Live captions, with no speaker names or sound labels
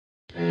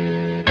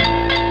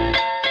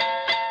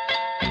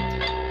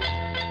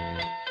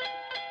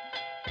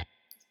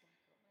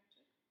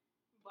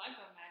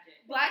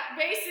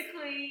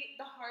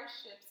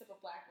hardships of a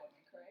black woman,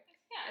 correct?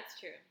 Yeah, that's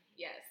true.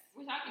 Yes.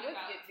 We're talking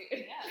about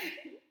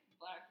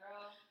black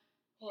girl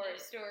horror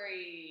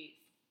stories.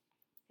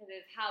 Because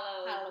it's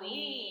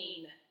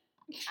Halloween.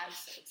 I'm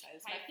so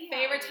excited. It's my Happy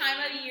favorite time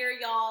of Halloween. the year,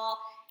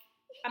 y'all.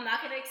 I'm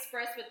not going to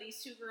express what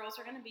these two girls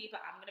are going to be,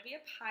 but I'm going to be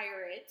a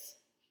pirate.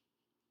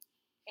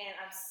 And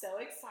I'm so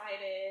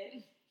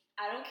excited.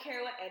 I don't care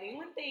what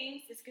anyone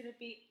thinks. It's going to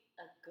be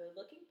a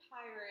good-looking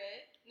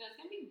pirate. No, it's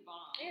gonna be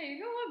bomb. Yeah,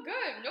 you're gonna look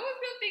good. No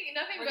one's gonna think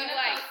nothing We're but gonna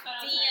like, post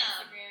that on damn.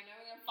 Instagram. No,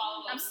 we're gonna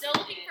follow. I'm us still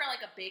with looking it. for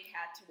like a big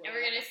hat to wear. And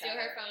we're gonna like a steal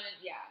her feather. phone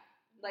and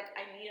Like,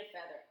 I need a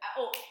feather.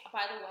 Oh,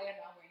 by the way, I'm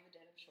not wearing the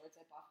denim shorts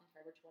I bought from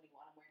Forever 21.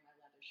 I'm wearing my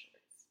leather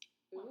shorts.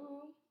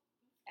 Ooh.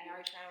 And I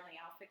already tried on the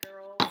outfit,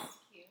 girls.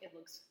 Cute. It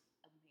looks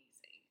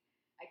amazing.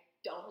 I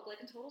don't look like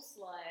a total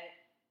slut.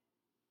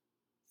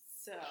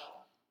 So,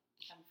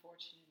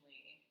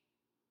 unfortunately,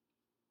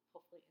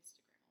 hopefully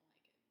Instagram will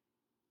like it.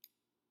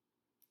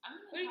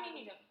 What do you mean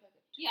you don't look like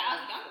a Yeah, I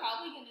was like, I'm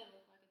probably gonna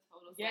look like a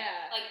total.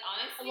 Yeah. Like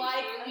honestly,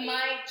 Like, truly,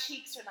 my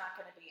cheeks are not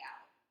going to be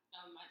out.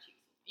 my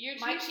cheeks. Your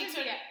My cheeks cheeks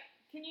are. are-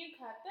 Can you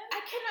cut them? I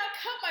cannot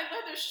cut my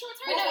leather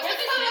shorts. I know, Look it's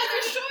at my just-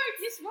 leather shorts.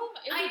 Just roll.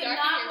 It'll I be am dark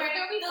not in here. wearing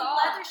They'll be the fall.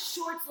 leather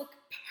shorts. Look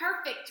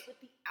perfect with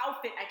the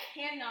outfit. I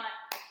can't.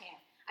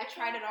 I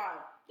tried it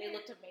on. They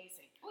looked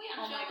amazing. Oh yeah,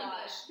 Oh I'm my showing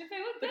gosh. If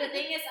they look But good. the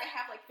thing is, I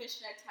have like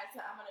fishnet ties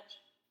that I'm gonna.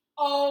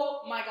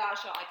 Oh my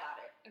gosh, y'all! I got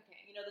it. Okay.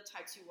 You know the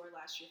types you wore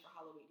last year for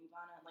Halloween,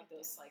 Ivana, like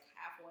those like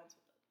half ones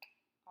with the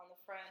on the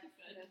front,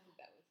 I don't think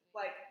that was it.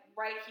 like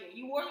right here.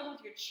 You wore them with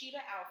your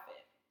cheetah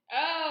outfit.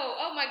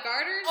 Oh, my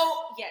garters.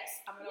 Oh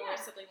yes, I'm gonna wear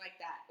Yeah. something like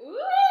that.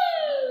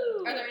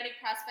 Ooh. Are there any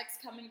prospects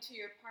coming to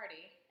your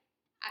party?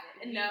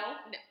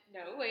 No.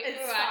 No, wait. It's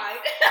relax.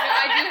 fine. No,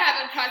 I do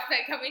have a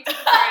prospect coming to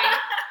the party.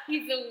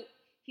 He's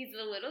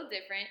a little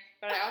different,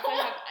 but I also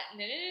have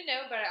no.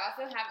 But I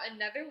also have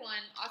another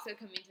one also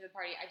coming to the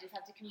party. I just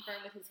have to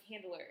confirm with his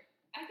handler.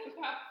 I can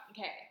probably.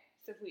 Okay,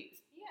 so please.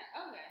 Yeah.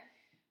 Okay.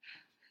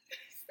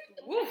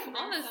 Woof,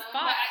 on the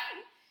spot.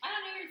 I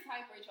don't know your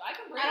type, Rachel. I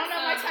can bring. I don't know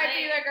my some, type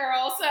but- either,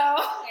 girl. So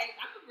Okay,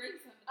 I can bring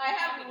some. I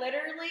have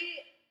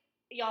literally,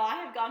 y'all. I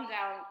have gone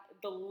down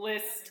the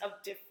list of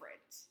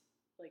different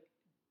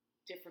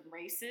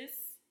races,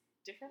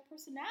 different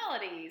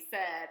personalities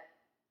that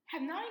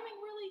have not even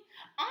really.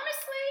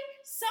 Honestly,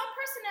 some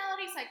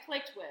personalities I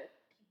clicked with,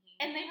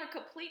 and they were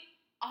complete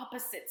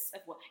opposites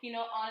of what.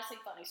 Honestly,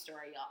 funny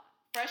story, y'all.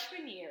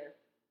 Freshman year,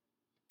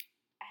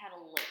 I had a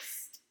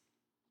list.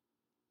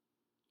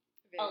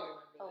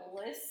 A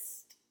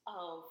list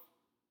of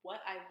what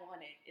I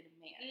wanted in a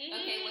man.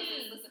 Okay, was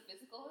this list a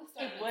physical list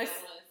or It a was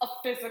mental list? a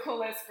physical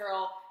list,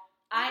 girl.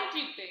 What do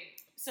you think?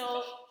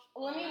 So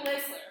let me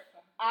Let's list. clarify.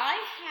 I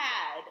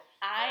had.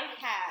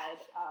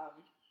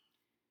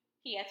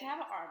 He had to have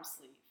an arm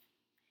sleeve.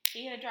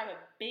 He had to drive a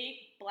big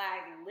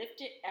black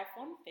lifted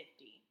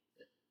F-150.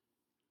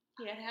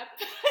 He had to have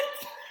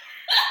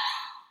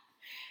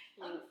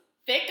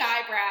thick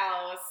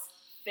eyebrows,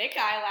 thick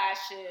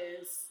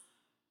eyelashes,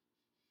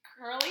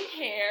 curly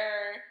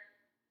hair,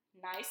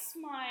 nice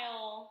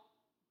smile,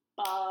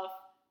 buff,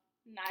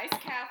 nice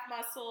calf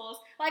muscles.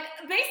 Like,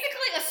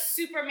 basically a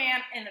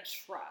Superman in a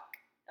truck,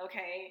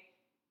 okay?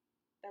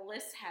 The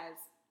list has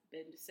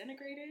been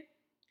disintegrated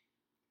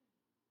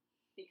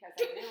because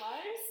I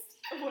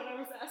realized what I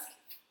was asking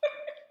for.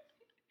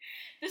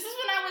 This is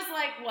when I was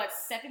like, what,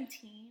 17?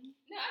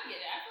 No, I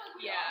get it. I feel like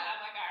we Yeah. all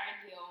have like our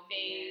ideal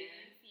Phase.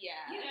 man.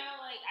 Yeah. You know,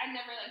 like I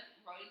never like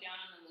wrote it down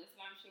on the list,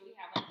 but I'm sure we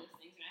have like those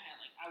things in our head.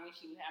 Like I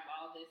wish you would have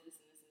all this, this,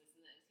 and this, and this,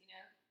 and this. You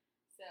know.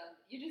 So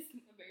you're just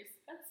very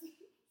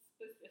specific.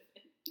 I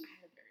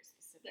had a very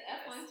specific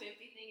The list.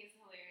 F-150 thing is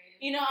hilarious.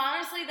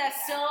 Honestly, that's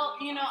Yeah, still,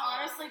 absolutely.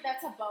 honestly,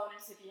 that's a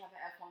bonus if you have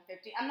an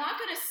F-150. I'm not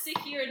going to sit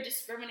here and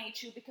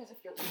discriminate you because of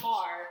your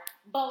car,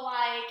 but,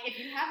 like, if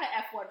you have an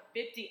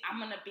F-150,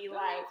 I'm going to be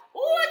like,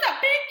 ooh, it's a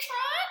big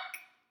truck.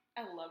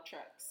 I love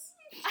trucks.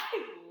 I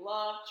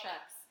love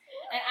trucks.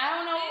 And I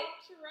don't know,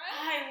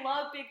 I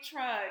love big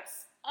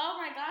trucks. Oh,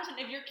 my gosh,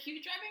 and if you're cute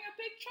driving a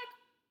big truck,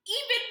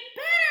 even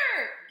better.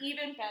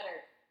 Even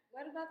better.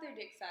 What about their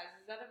dick size?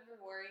 Does that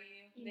ever worry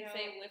you? You They know-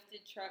 say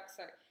lifted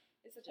trucks are.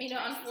 It's such a You know,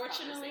 Texas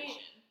unfortunately,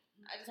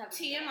 conversation. I just have to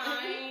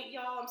TMI,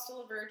 y'all, I'm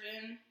still a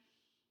virgin.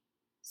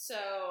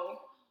 So,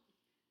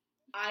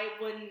 I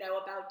wouldn't know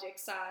about dick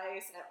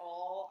size at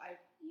all. I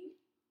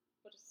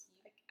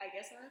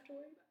guess I have to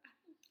worry about it.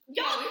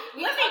 Y'all,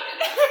 we let me. talked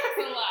about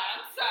this a lot.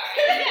 I'm sorry.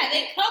 Yeah,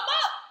 they come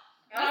up.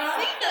 I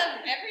see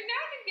them every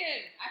now and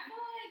again. I feel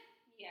like,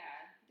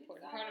 yeah.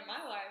 Important part of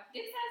my life.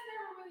 Dick size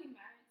never really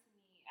mattered to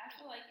me. I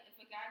feel like if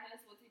a guy knows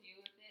what to do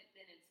with it,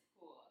 then it's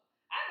cool.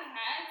 I've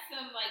had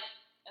some like,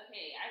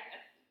 okay,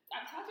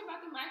 I've talked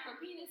about the micro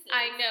penises.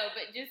 I know,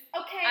 but just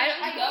Okay, I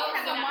don't I go don't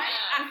have a down. mic.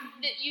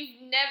 that you've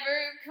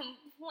never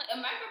complained. A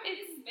micro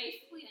penis is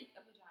basically like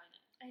a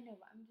vagina. I know,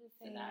 but I'm just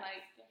So saying, that's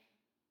like, different.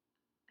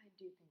 I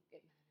do think it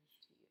matters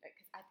to you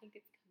because I think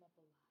it's come up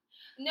a lot.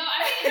 No, I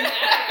think it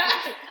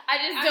matters. I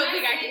just I'm don't not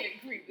think I saying-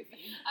 can agree with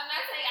you. I'm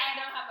not saying I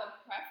don't have a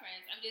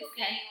preference. I'm just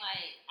Okay. saying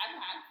like I've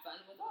had fun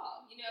with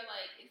all. You know,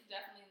 like it's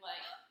definitely like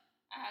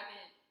I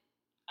haven't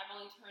I've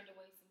only turned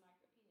away some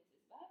micro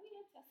penises, but we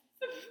have tested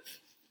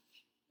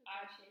some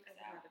odd shapes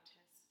out.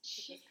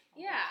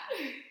 Yeah.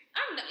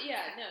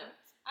 No.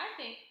 I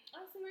think,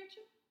 honestly,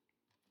 Rachel,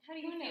 how do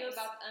you Who feel knows?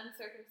 about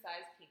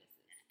uncircumcised penises?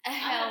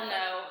 Hell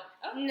no.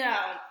 Oh.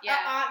 No.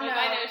 Yeah. No.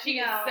 I know she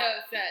no. gets so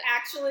upset.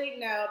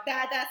 Actually, no.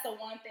 That's the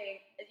one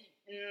thing.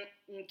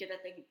 Get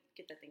that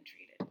thing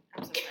treated.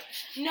 I'm so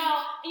sorry.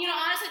 No,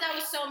 honestly, that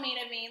was so mean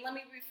of me. Let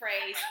me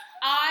rephrase.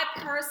 I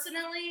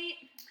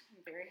personally,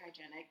 I'm very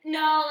hygienic.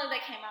 No,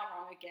 that came out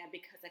wrong again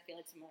because I feel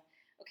like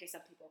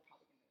some people are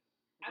probably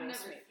I've gonna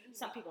roast never me. seen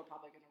Some that. people are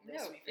probably gonna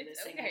roast me for this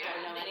it's thing. okay. I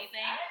don't know anything,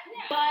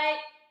 Yeah. but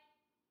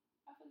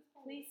I feel it's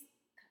please.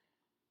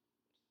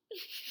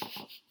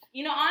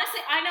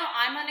 Honestly, I know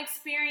I'm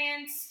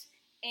unexperienced,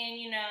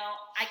 and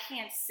I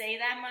can't say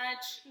that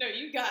much. No,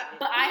 you got it.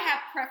 But I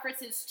have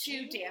preferences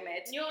too. Damn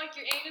it! You don't like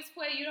your anus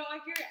play. You don't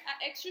like your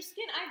extra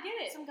skin. I get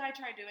it. Some guy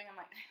tried doing. I'm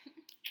like,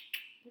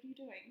 what are you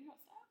doing? No,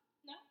 stop.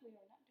 No, we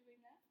are not doing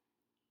that.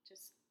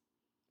 Just.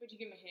 Would you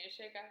give him a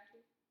handshake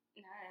after?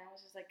 Nah, I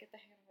was just like, get the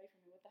hand away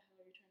from me. What the hell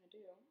are you trying to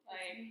do?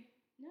 Like,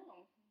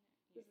 no.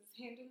 Was his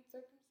hand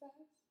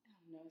uncircumcised? Oh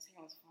no, his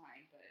hand was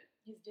fine, but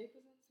His dick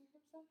was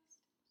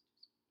uncircumcised?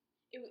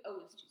 It was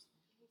too small.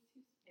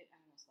 it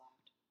almost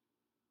laughed.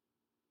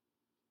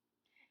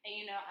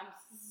 And I'm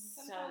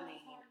so Sometimes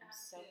mean. it's hard I'm not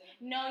so to.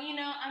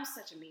 no, I'm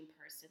such a mean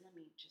person. Let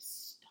me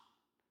just stop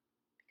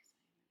because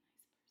I am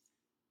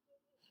a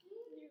nice person.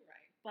 You're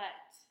right. But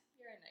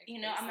You're a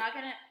nice I'm not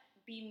gonna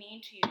be mean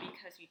to you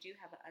because you do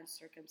have an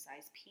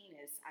uncircumcised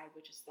penis. I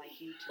would just like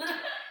you to.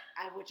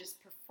 I would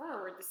just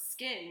prefer the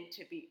skin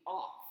to be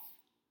off.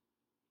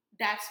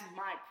 That's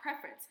my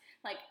preference.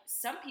 Like,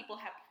 some people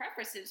have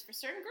preferences for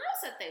certain girls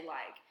that they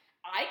like.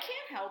 I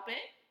can't help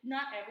it.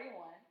 Not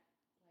everyone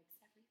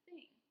likes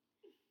everything.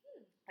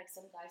 Like,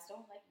 some guys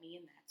don't like me,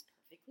 and that's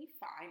perfectly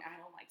fine. I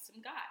don't like some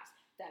guys.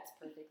 That's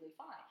perfectly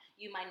fine.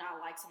 You might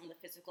not like some of the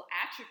physical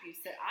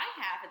attributes that I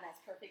have, and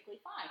that's perfectly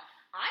fine.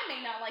 I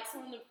may not like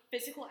some of the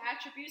physical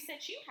attributes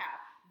that you have.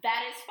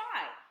 That is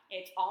fine.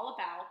 It's all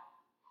about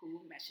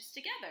who meshes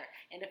together.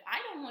 And if I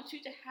don't want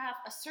you to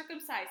have a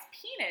circumcised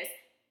penis,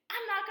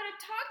 I'm not going to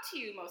talk to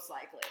you, most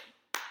likely.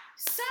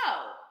 So,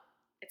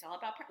 it's all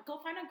about, go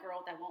find a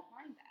girl that won't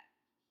mind that.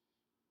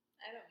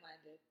 I don't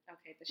mind it.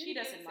 Okay, but she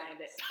doesn't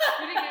mind it.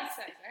 Pretty good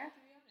sex. I have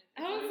to be honest.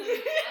 On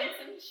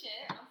some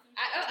shit.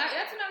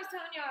 That's what I was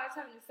telling y'all. I was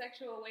having a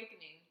sexual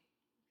awakening.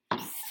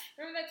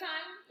 Remember that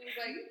time? It was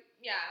like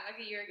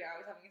a year ago.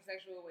 I was having a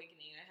sexual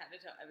awakening, and I had to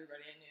tell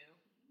everybody I knew.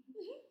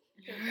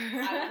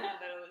 I was in the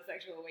middle of a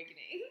sexual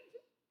awakening.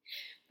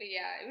 But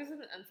yeah, it was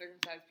an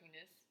uncircumcised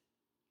penis.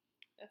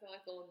 Nothing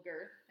like a little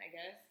girth, I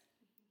guess.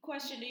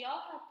 Question, do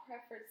y'all have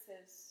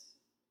preferences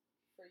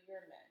for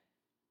your men?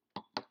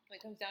 When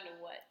it comes down to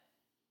what?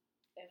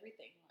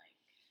 Everything, like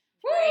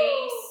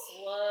race,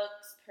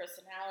 looks,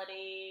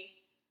 personality,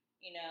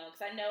 because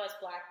I know as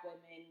Black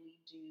women, we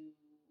do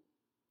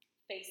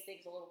face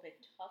things a little bit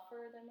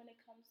tougher than when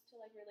it comes to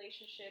like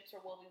relationships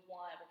or what we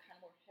want. We're kind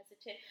of more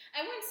hesitant.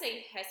 I wouldn't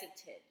say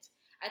hesitant.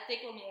 I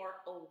think we're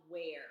more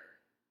aware.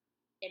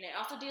 And it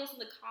also deals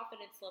with the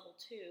confidence level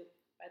too.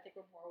 But I think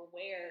we're more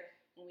aware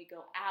when we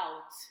go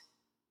out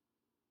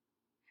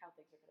how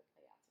things are going to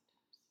play out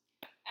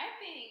sometimes.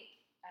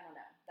 I don't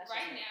know. That's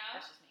Right just me. now-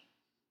 That's just me.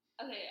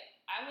 Okay,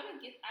 I would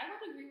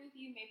agree with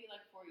you maybe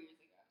like 4 years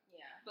ago.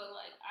 Yeah. But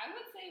like I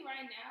would say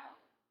right now,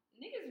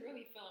 niggas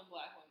really feeling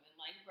Black women.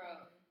 Like, bro,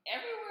 Mm-hmm.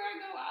 everywhere I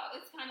go out,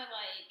 it's kind of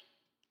like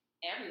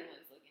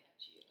everyone's looking at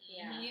you.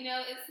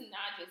 Yeah. It's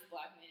not just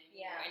Black men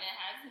anymore, Yeah. and it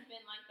hasn't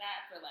been like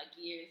that for like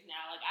years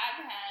now. Like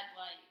I've had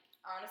like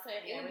Honestly,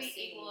 I've it would never be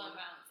seen. equal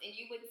amounts, and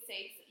you would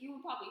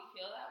probably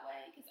feel that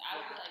way because I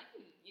would be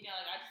Yeah.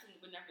 like, like I just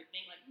would never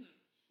think like,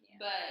 Yeah.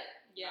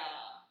 But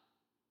Yeah.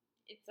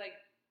 It's like,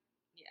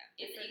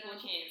 it's different equal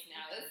now. chance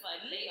now. It's like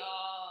they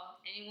all.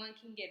 Anyone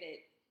can get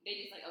it. They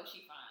just like, oh,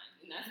 she fine,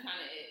 and that's kind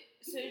of it.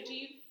 So do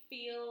you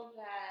feel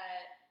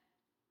that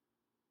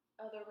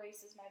other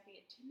races might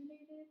be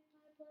intimidated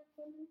by Black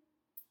women?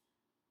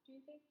 Do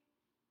you think?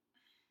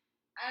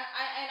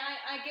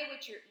 I get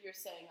what you're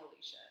saying,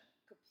 Alicia.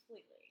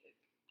 Completely.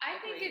 I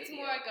think agree it's with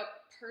more you. like a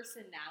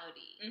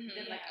personality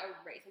than like a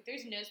race. Like,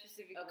 there's no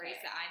specific Okay.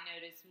 race that I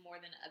notice more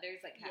than others.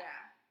 Like,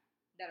 Yeah.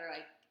 that are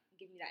like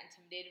give me that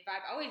intimidated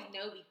vibe. I always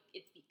know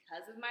it's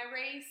because of my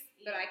race,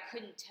 but I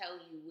couldn't tell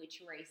you which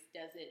race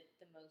does it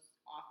the most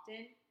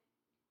often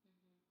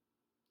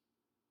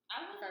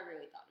if I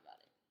really thought about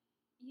it.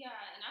 Yeah,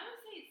 and I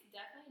would say it's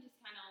definitely just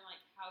kind of on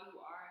like how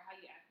you are, how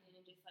you act, and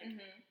just like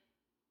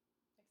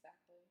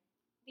Exactly.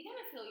 they kind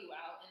of fill you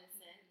out in a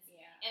sense.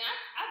 Yeah. And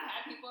I've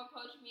had people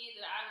approach me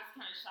that I was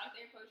kind of shocked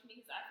they approached me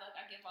because I feel like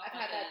I give off I've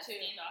like had a that too.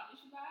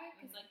 standoffish vibe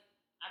because like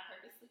I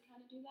purposely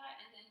kind of do that,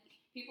 and then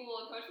people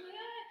will approach me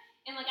like,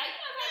 and like I've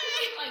had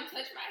people like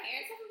touch my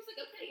hair and stuff. I'm just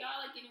like, okay, y'all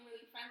like getting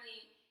really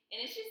friendly, and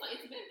it's just like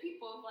it's been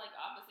people of like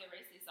opposite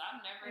races, so I've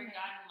never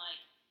gotten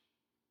like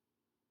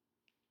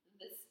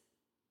this.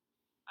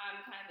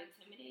 I'm kind of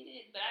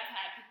intimidated, but I've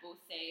had people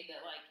say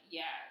that like,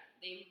 yeah,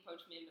 they've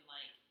approached me and been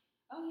like,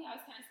 oh yeah, I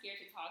was kind of scared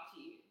to talk to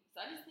you. So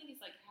I just think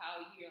it's like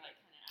how you're like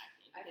kind of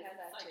acting. I've Because had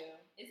that it's, like, too.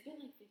 It's been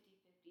like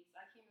 50-50, so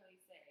I can't really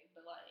say.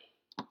 But like,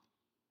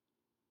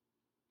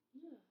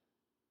 yeah.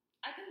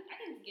 I can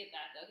get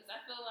that though, because I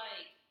feel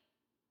like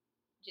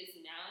just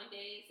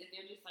nowadays, if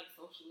they're just like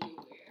socially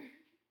aware,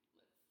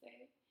 let's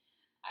say,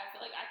 I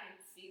feel like I can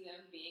see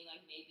them being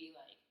like maybe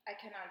like I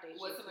cannot date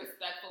what's you. a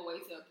respectful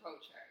way to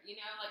approach her. You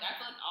know, like I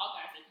feel like all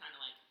guys are kind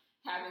of like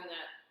having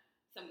that.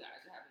 Some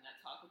guys are having that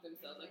talk with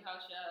themselves, like how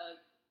should I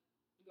like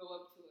go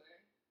up to her?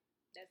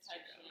 That's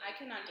Type true. shit. I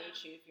cannot You know?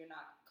 date you if you're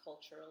not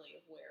culturally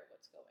aware of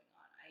what's going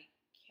on. I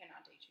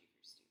cannot date you if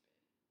you're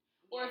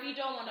stupid. Or if you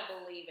don't want to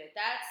believe it.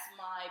 That's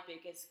my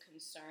biggest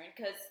concern.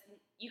 Because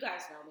you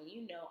guys know me.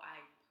 You know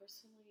I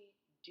personally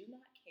do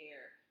not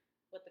care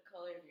what the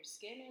color of your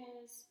skin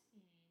is,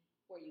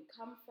 where you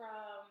come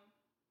from,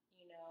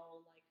 you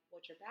know, like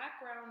what your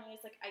background is.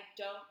 Like, I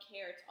don't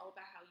care. It's all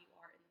about how you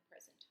are in the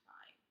present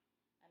time.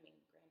 I mean,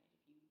 granted, if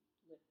you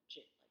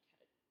legit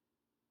like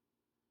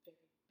had a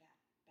very bad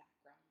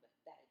background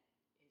that is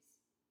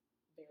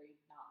very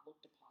not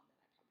looked upon,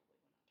 then I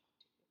probably would not talk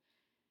to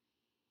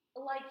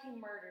you. Like, you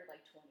murdered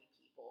like 20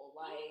 people.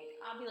 Like,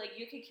 I'll be like,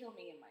 you could kill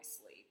me in my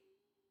sleep.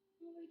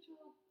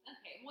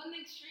 Okay, one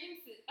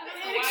extreme. I don't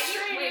know why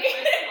Extreme. you. Wait,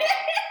 first of all,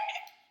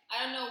 I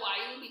don't know why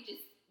you would be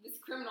just this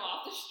criminal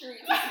off the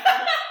street.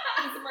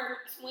 He's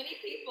murdered 20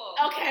 people.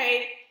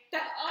 Okay.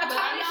 I'm but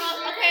talking. I'm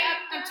sure- Okay,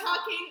 I'm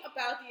talking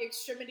about the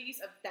extremities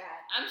of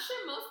that. I'm sure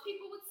most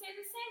people would say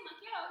the same. Like,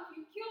 yo, if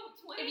you kill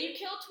 20, If you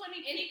kill 20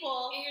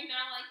 people, and you're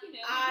not like, you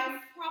know, I'm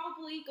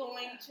probably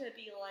going to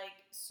be like,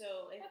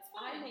 so if That's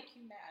I fine. make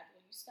you mad, will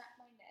you snap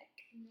my neck?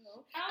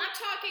 No. How- I'm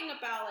talking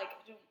about like,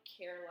 I don't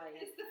care, like,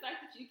 it's the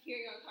fact that you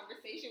carry on a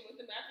conversation with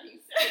them after you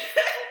say it.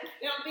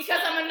 because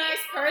I'm a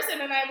nice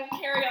person and I will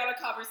carry on a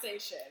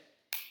conversation.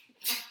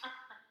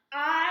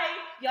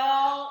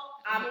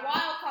 I'm a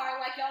wild card,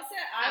 like y'all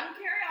said. I will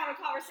carry on a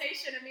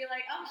conversation and be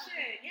like, oh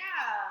shit,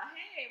 yeah,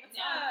 hey, what's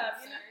Now I'm up?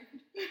 You know?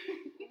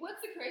 concerned.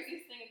 What's the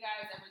craziest thing a guy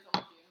has ever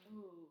told you?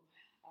 Ooh,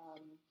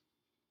 God. I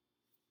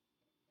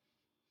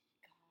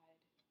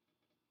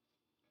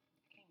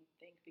can't even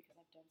think because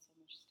I've done so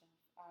much stuff.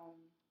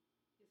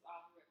 Just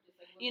off rip, just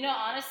like You know,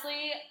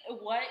 honestly,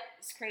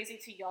 what's crazy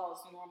to y'all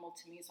is normal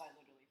to me, so I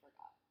literally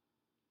forgot.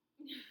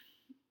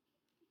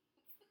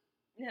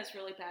 That's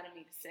really bad of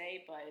me to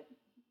say, but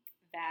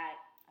that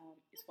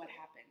is what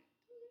happened.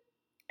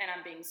 And I'm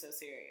being so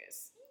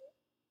serious.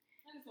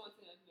 I just want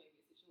to know if maybe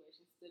a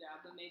situation stood out,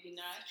 but maybe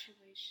not.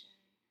 Situation.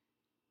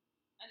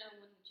 I know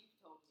one that you've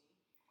told me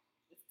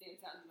that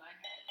stands out in my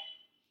head.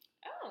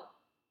 Oh.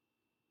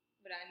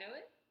 Would I know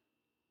it?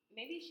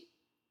 Maybe she.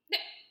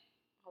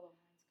 Hold on,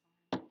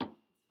 mine's gone.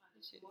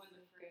 It's fine. More in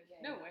the fridge.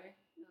 No way.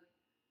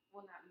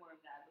 Well, not more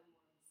of that, but more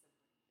of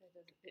similar. That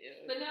doesn't.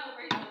 But no,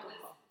 Rachel,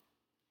 Alcohol.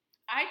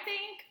 I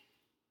think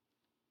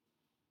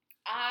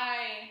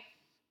I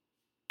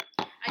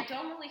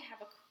don't really have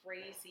a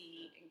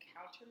crazy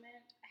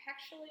encounterment.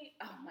 Actually,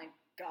 oh my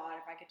god,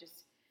 if I could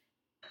just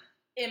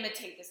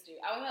imitate this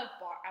dude. I was at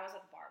a bar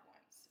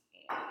once,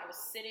 and I was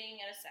sitting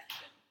at a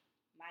section,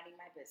 minding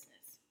my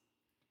business.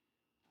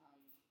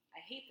 I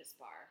hate this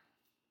bar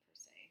per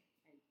se.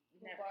 I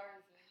never. bar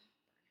is it?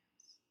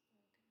 Burnhouse.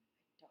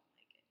 I don't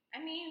like it. I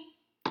mean,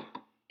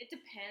 it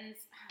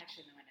depends.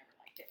 Actually, no, I never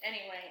liked it.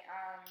 Anyway,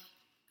 I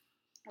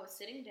was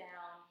sitting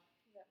down,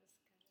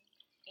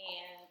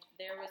 and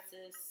there was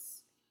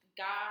this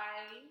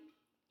guy.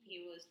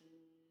 He was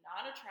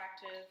not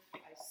attractive.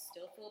 I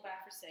still feel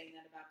bad for saying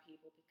that about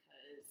people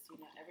because, you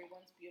know,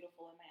 everyone's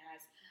beautiful in my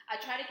eyes. I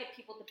try to give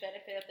people the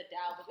benefit of the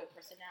doubt with their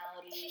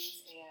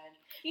personalities and,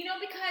 you know,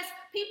 because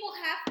people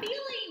have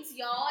feelings,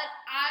 y'all.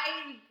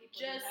 And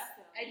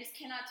I just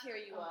cannot tear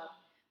you up.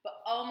 But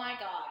oh my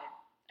god.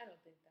 I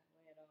don't think that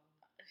way at all.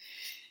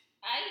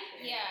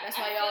 That's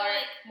why I y'all feel are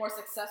like more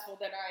successful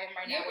than I am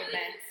right you're now with really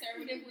men.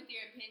 conservative with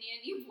your opinion.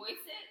 You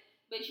voice it,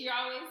 but you're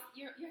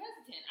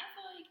hesitant. I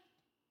feel like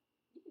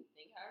you can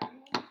think however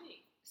you want to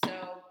think.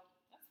 So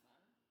That's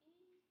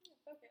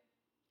fine. Okay.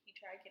 he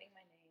tried getting my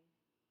name.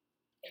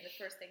 And the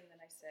first thing that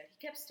I said, he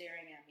kept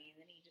staring at me,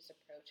 and then he just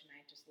approached, and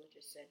I just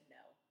legit said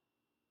no.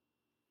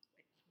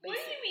 What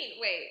do you mean?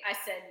 Wait. I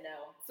said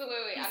no. So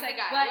wait. He's I'm like,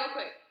 the guy. what? Real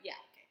quick. Yeah,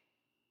 okay.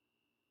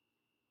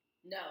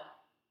 No.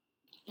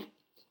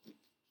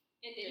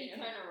 And did he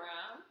turn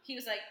around? He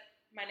was like,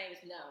 my name is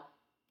no.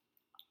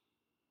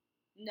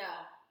 No.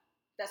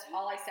 That's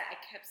all I said. I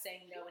kept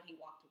saying no, and he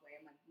walked away.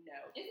 I'm like, no.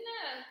 Isn't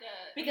that like a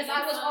Because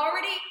I was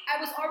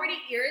already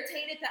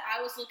irritated that I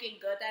was looking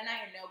good that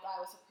night and no guy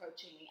was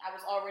approaching me. I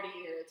was already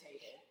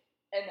irritated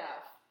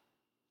enough.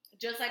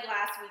 Just like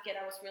last weekend,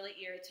 I was really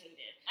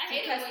irritated. I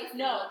hate because the wasted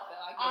no, look,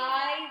 though.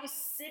 I was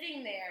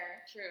sitting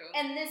there, True.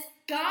 and this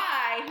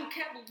guy who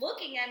kept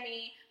looking at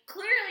me.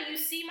 Clearly, you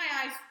see my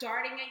eyes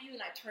darting at you, and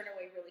I turn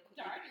away really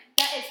quickly. Darting?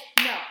 That is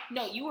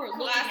no. You were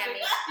looking at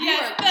me.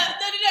 Yes. No.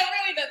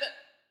 Really.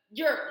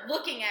 You're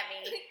looking at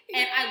me,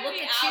 and I look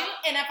at you,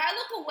 and if I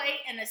look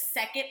away in a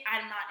second,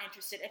 I'm not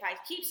interested. If I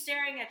keep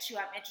staring at you,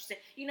 I'm interested.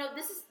 You know,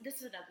 this is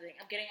another thing.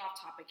 I'm getting off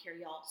topic here,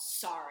 y'all.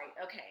 Sorry.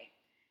 Okay.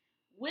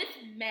 With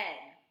men,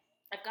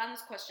 I've gotten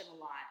this question a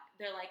lot.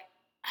 They're like,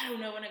 I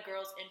don't know when a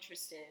girl's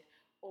interested,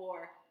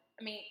 or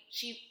I mean,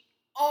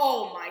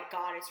 oh my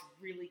God, it's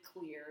really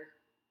clear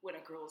when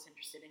a girl is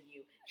interested in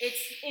you.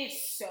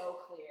 It's so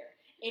clear.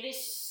 It is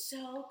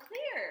so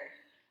clear.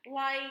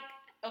 Like,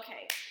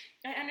 okay,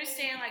 I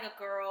understand like a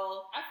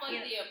girl. I feel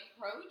like the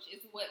approach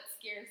is what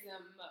scares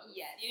them most.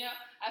 Yes. You know,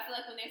 I feel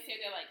like when they say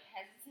they're like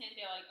hesitant,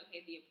 they're like,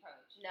 okay, the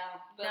approach.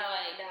 No, But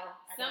no.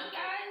 Some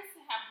guys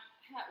have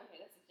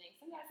okay, that's the thing.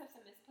 Some guys have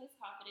some misplaced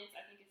confidence.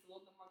 I think it's a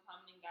little bit more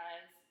common in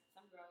guys,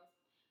 some girls.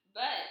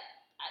 But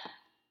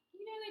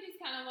they just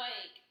kind of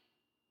like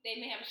they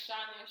may have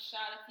shot their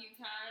shot a few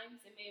times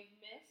and may have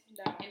missed,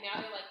 and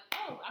now they're like,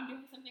 oh, I'm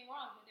doing something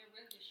wrong, but they're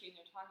really just shooting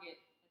their target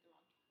at the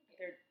wrong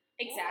target.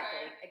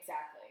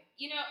 Exactly.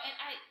 You know, and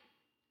I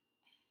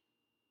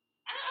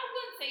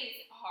wouldn't say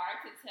it's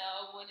hard to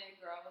tell when a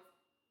girl is.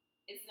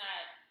 It's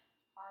not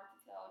hard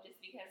to tell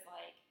just because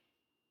like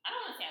I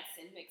don't want to say I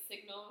send mixed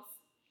signals.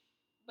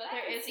 But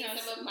I can see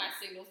some of my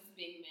signals as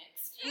being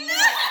mixed. No,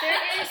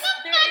 there is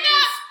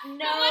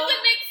no. What's a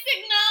mixed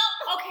signal?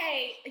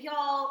 Okay,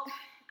 y'all,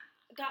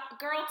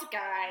 girl to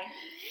guy,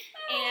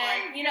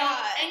 and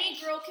any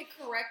girl can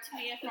correct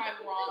me if I'm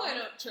wrong. I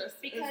don't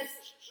trust because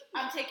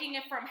I'm taking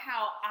it from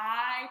how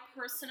I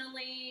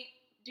personally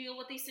deal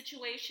with these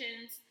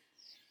situations.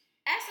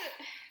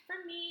 For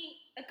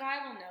me, a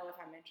guy will know if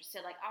I'm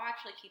interested. Like, I'll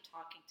actually keep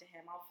talking to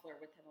him. I'll flirt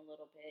with him a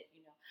little bit.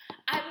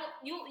 I will.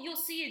 You'll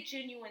see a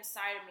genuine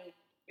side of me.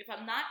 If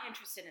I'm not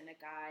interested in a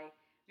guy,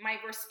 my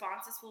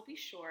responses will be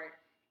short.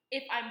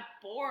 If I'm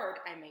bored,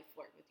 I may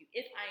flirt with you.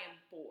 If I am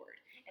bored,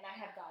 and I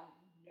have gotten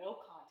no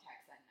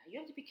contacts that night, you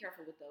have to be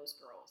careful with those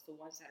girls, the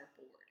ones that are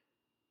bored,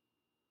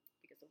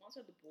 because the ones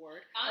that are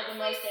bored are the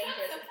most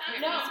dangerous.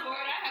 No,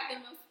 bored, I have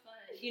the most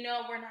fun.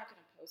 We're not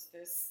gonna post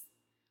this.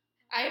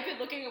 I have been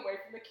looking away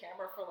from the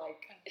camera for like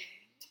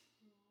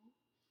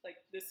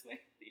this way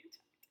the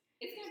entire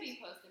time. It's gonna be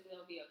posted, but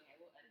it'll be okay.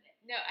 We'll edit it.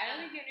 No, I don't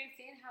think you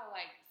understand how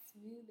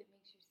smooth it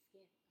makes your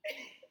skin.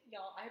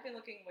 Y'all, I've been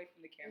looking away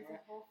from the camera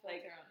There's a whole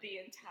like filter on it. the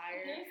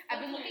entire. There's I've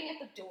been filter. looking at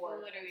the door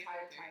the Literally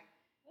entire filter. time.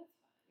 That's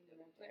fine. We're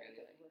gonna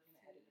edit this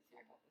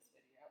out this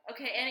video.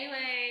 Okay.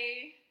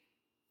 Anyway.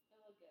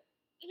 It'll look good.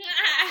 Just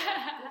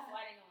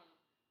lighting alone.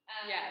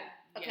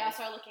 Okay, I'll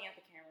start looking at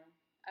the camera.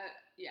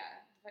 Yeah.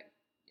 Yes.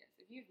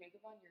 If you have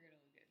makeup on, you're gonna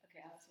look good.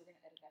 Okay, Alex, we're gonna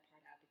edit that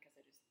part out because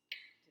I just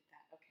did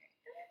that. Okay.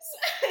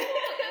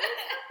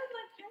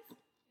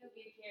 It'll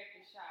be a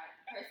character shot,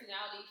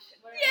 personality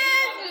shot.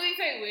 Yes, we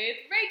say with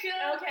Rachel.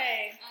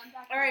 Okay.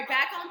 All right,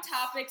 back on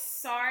topic.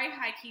 Sorry,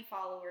 high key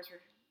followers.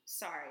 We're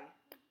sorry.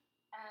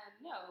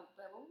 No,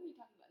 but what were we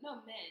talking about? No,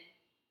 men.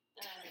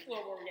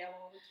 What were we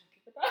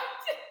talking about?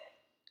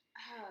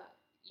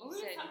 What were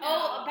we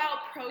talking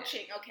about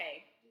approaching.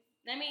 Okay.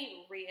 Let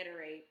me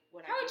reiterate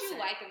what How I would just you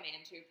said. like a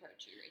man to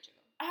approach you, Rachel?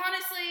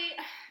 Honestly,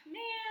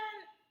 man,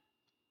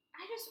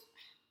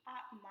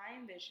 my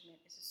envisionment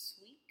is a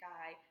sweet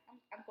guy.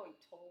 I'm going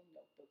total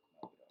Notebook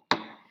mode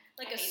on here.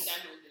 I hate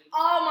that movie.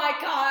 Oh my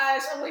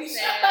gosh,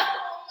 Alicia. Same.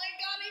 Oh my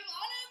God,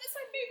 Ivana, that's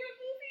my favorite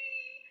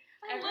movie.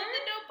 I love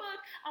The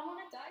Notebook. I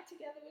want to die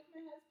together with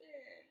my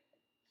husband.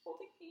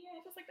 Holding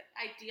hands. That's like the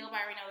ideal, but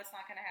we know that's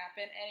not going to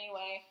happen.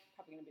 Anyway,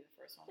 probably going to be the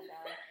first one to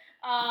die.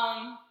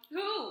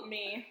 Who?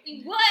 Me.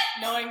 What?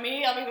 Knowing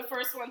me, I'll be the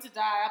first one to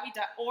die. I'll be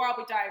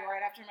dying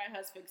right after my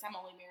husband because I'm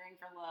only marrying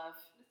for love.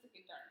 This took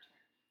a dark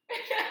turn.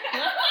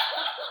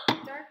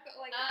 Dark, but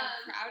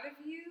I'm proud of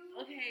you.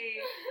 Okay,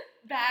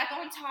 back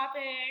on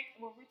topic.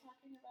 What were we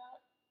talking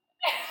about?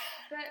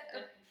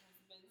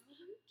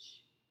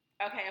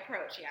 Okay,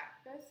 approach. Yeah.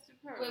 Best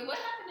approach. Wait, what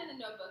happened in The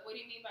Notebook? What do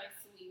you mean by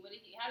sweet?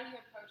 How did you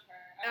approach her?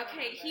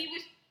 Okay, he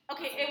was.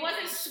 Okay, it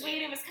wasn't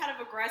sweet. It was kind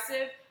of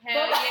aggressive.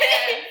 Hell but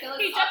yeah. So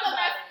he let's jumped talk on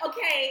about that.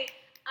 Okay,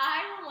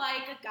 I would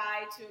like a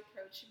guy to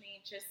approach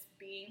me just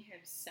being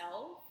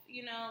himself.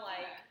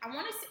 I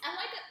want to. I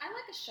like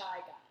a shy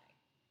guy.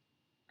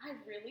 I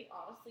really,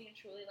 honestly, and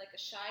truly like a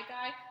shy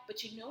guy. But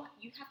you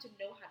have to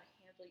know how to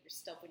handle your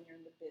stuff when you're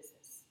in the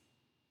business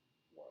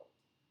world.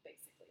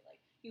 Basically,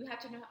 you have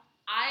to know.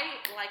 I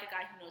like a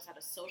guy who knows how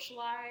to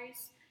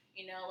socialize.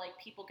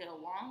 People get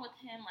along with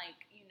him.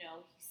 He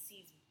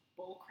sees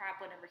bull crap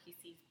whenever he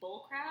sees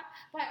bull crap.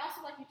 But I also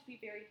like you to be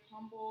very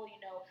humble,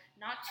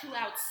 not too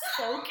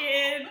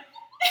outspoken.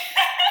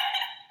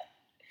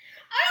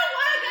 I don't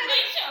want to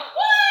Rachel.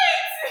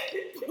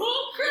 What?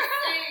 Bull crap.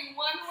 You're saying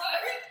one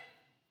word.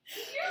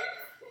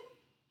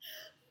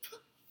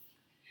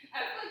 I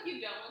feel like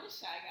you don't want a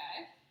shy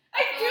guy.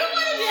 I do want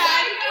a Yeah,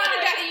 shy you want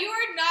a guy. guy. You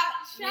are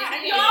not shy.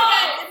 Maybe You no.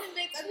 are in the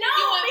mix. I think No,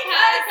 you want because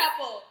power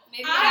couple.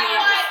 Maybe I you're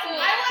want understood.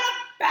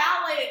 a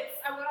balance.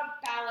 I want a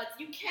balance.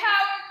 You can't.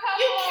 Power couple.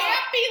 You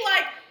can't be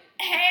like,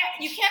 hey,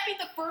 you can't be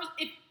the first.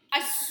 I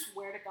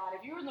swear to God,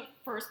 if you were the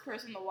first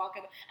person to walk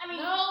in,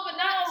 No,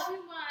 but not too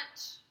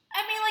much.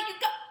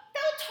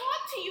 They'll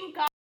talk to you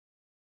guys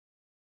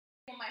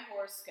on my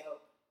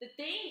horoscope. The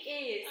thing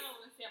is, I don't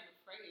want to say I'm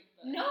afraid,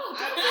 but no, I'm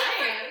don't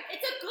lying.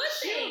 It's a good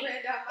thing.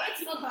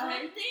 It's a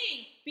Fine. good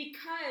thing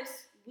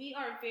because we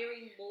are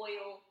very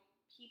loyal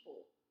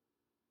people.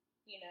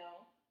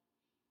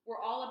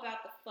 we're all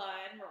about the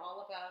fun. We're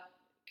all about,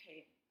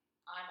 okay,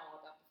 I'm all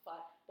about the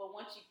fun. But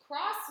once you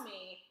cross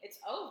me, it's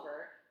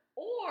over.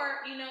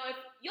 Or, you know, if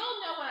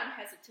you'll know when I'm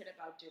hesitant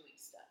about doing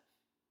stuff.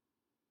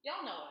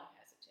 Y'all know when I'm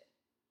hesitant.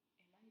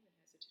 Am I even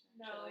hesitant?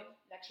 No. Actually?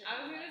 Next year, I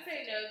was gonna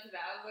say no to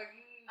that. I was like,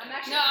 I'm no.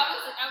 actually- No,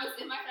 I was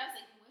in my head. I was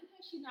like, when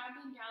has she not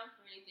been down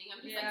for anything?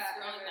 I'm just like Yeah,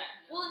 scrolling ever. back.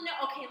 Well, no,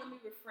 okay, let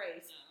me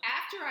rephrase. No.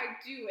 After I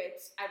do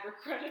it, I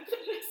regret it the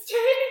next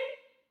day.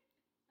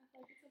 I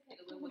feel like it's okay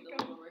to live Oh with my a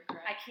God. little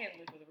regret. I can't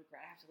live with a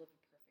regret. I have to live a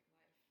perfect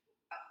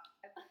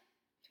life.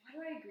 Why do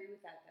I agree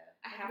with that though?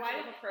 I have Why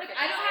to live a perfect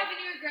I don't life. have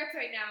any regrets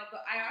right now,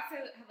 but I also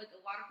have like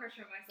a lot of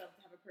pressure on myself to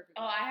have a perfect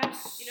Oh, life. I have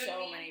You know so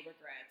what I mean? many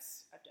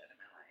regrets I've done in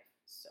my life.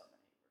 So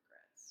many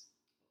regrets.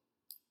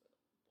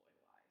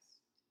 Boy-wise.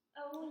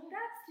 Oh,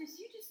 that's just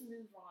you just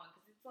move on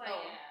because it's like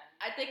Oh, yeah.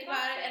 I think Fuck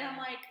about it and them. I'm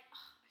like,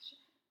 oh, I should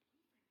have a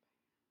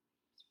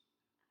boyfriend.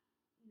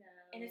 no,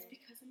 And it's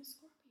because I'm a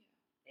Scorpio.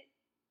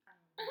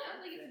 I don't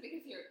think it's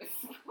because you're.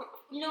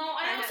 No,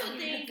 I I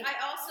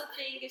know. also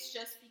think it's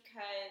just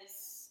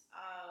because,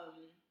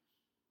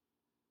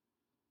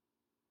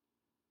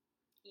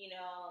 you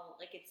know,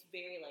 like it's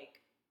very like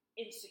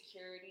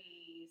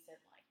insecurities and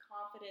like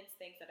confidence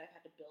things that I've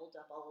had to build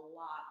up a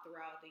lot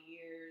throughout the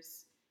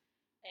years.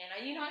 And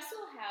I, you know, I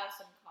still have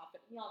some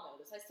confidence. Y'all know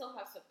this. I still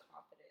have some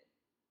confident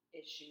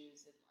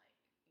issues and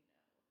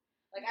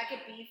like I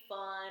could be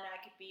fun. I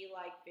could be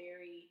like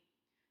very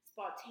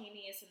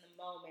spontaneous in the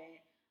moment.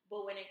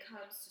 But when it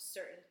comes to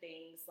certain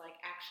things, like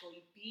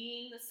actually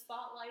being the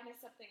spotlight in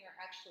something or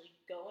actually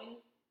going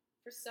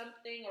for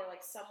something or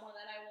like someone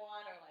that I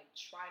want or like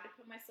trying to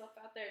put myself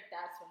out there,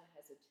 that's when the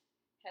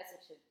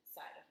hesitant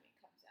side of me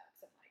comes out.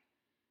 Because I'm like,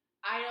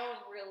 I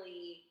don't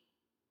really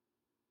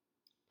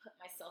put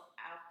myself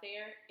out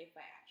there if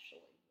I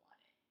actually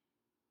want it.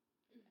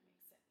 If that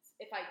makes sense.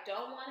 If I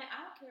don't want it,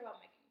 I don't care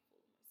about making a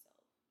fool of myself.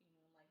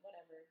 You know, like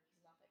whatever,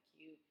 he's not that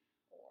cute.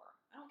 Or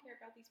I don't care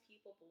about these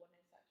people, but when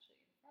it's actually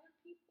in front of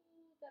people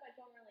that I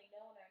don't really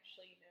know and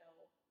actually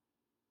know,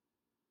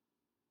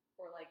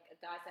 or like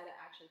guys that I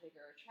actually think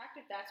are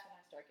attractive, that's when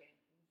I start getting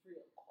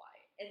real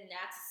quiet. And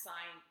that's a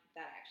sign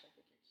that I actually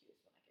think you're cute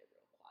is when I get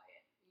real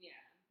quiet. Yeah.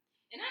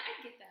 And I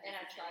get that. And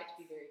I try to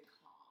be very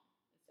calm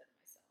instead of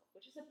myself,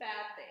 which is a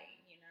bad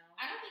thing, you know?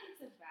 I don't think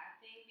it's a bad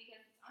thing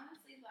because it's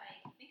honestly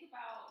like, think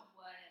about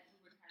what we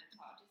were kind of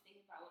taught. Just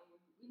think about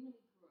when we grew up,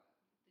 the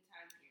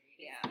time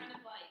period. Yeah. It's kind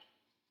of like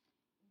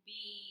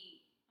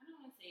I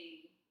don't want to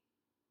say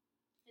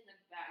in the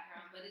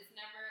background, but it's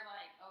never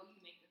like, oh, you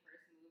make the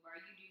first move or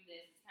you do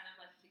this. It's kind of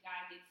like the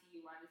guy gets to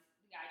you or the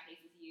guy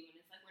chases you. And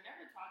it's like, we're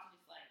never taught to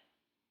just like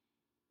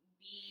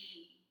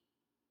be,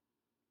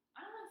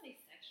 I don't want to say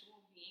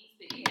sexual beings,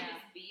 but you Yeah.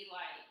 just be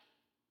like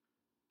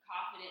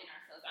confident in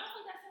ourselves. I don't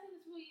think that's something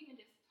that's really even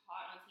just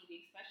taught on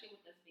TV, especially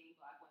with us being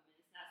Black women.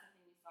 It's not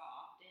something we saw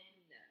often.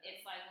 No.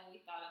 It's like when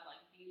we thought of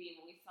like beauty,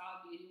 and when we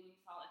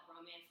saw like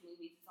romance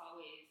movies, it's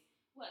always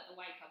the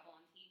white couple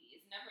on TV.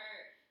 It's never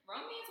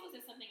romance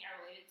wasn't something I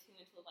related to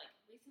until like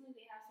recently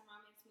they have some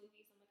romance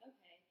movies. I'm like,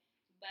 okay,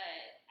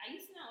 but I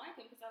used to not like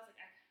them because I was like,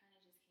 I kind of just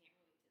can't relate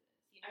to this.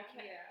 You know? I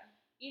can't. Yeah.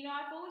 You know,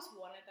 I've always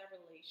wanted that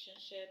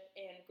relationship,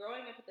 and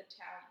growing up at the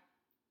town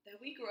that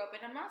we grew up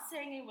in, I'm not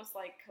saying it was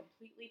like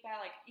completely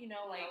bad, like, you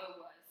know, like.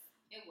 No,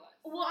 it was.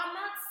 Well, I'm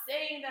not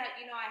saying that,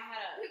 you know, I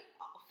had a.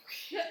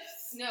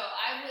 No,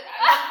 I would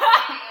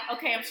say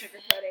Okay, I'm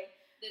sugarcoating.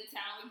 the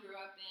town we grew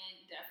up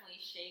in definitely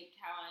shaped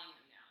how I am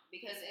now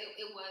because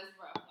it was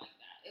rough like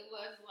that. It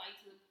was like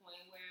to the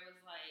point where it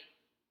was like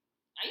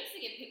I used to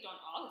get picked on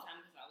all the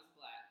time because I was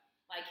Black.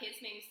 Like kids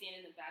made me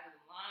stand in the back of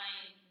the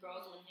line.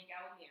 Girls would hang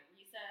out with me at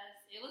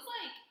recess. It was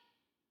like,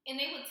 and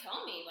they would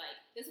tell me like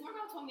this one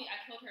girl told me I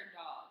killed her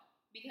dog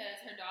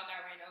because her dog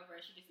got ran over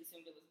and she just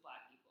assumed it was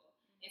Black people.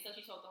 And so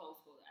she told the whole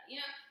school that, you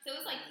know? So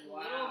it was like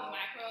little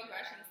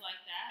microaggressions like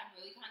that have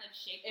really kind of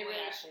shaped the It way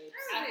really I shapes.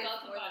 I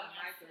felt more about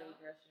than myself.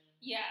 microaggression.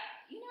 Yeah,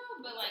 you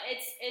know, but like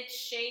it's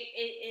shaped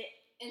it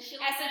and shit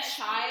as like a that,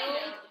 child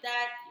you know,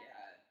 that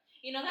Yeah.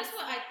 you know that's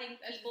what I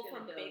think That's people just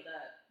from gonna big. build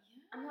up.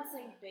 yeah. I'm not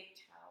saying big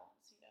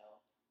towns, you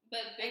know,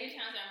 But bigger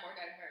towns are more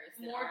diverse.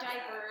 than more ours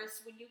are. diverse.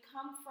 When you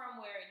come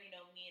from where you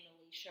know me and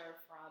Alicia are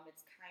from,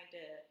 it's kind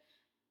of.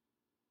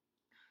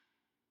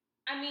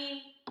 I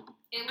mean,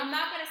 I'm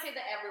not gonna say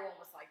that everyone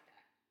was like that.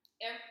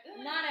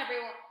 Not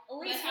everyone. At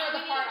least But how for the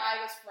many- part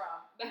I was from.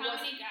 But it how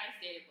wasn't- many guys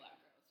dated Black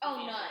girls? Oh,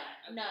 Just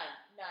answer none, that.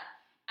 Okay.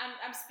 none.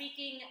 I'm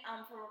speaking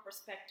from a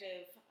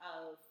perspective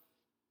of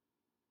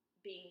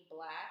being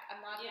Black.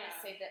 I'm not Yeah.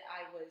 gonna say that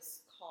I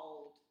was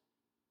called.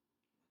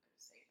 I'm not gonna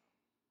say it.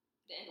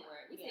 The N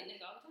word. We say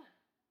nigga all the time.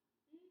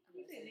 I'm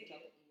You gonna say say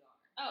nigga. it.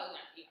 Oh,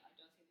 yeah. I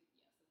don't say the yes.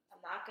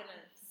 I'm not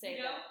gonna say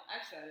You know, that.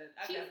 I've said it.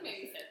 I've She's definitely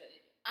maybe said said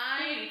it. that.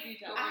 I Few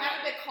times.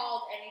 haven't been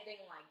called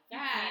anything like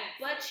that, can't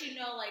but say you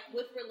know, like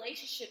with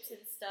relationships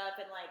and stuff,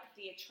 and like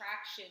the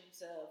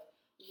attractions of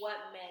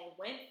what men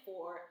went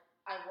for,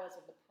 I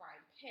wasn't the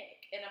prime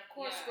pick. And of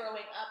course, Yeah.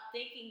 growing up,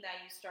 thinking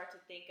that you start to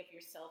think of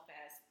yourself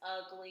as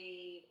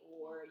ugly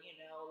or you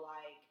know,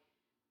 like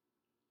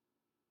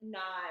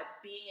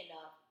not being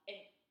enough.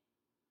 And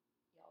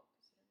y'all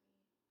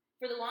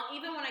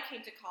even when I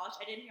came to college,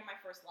 I didn't hear my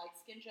first light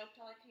skin joke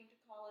till I came to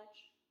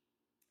college.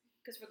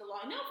 Because for the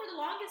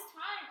longest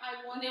time,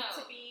 I wanted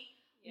to be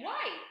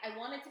white. I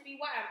wanted to be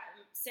white.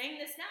 I'm saying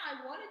this now.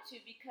 I wanted to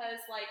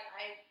because like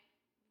I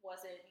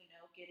wasn't,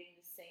 getting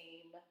the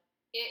same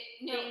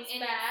things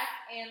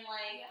back, and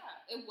like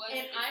it was.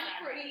 And I'm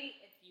pretty.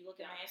 If you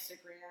look at my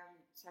Instagram,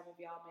 some of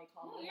y'all may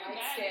call me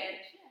light skin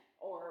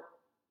or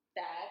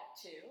that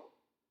too.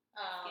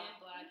 Skin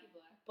black, you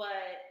black.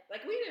 But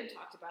like we even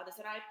talked about this,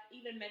 and I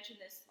even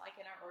mentioned this like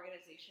in our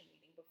organization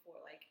meeting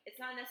before. Like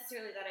it's not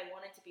necessarily that I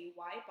wanted to be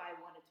white, but I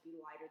wanted to be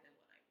lighter than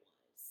what I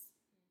was,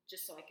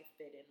 just so I could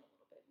fit in a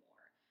little bit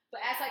more.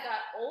 But as I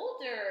got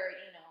older,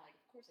 like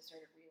of course I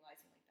started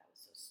realizing like that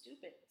was so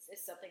stupid.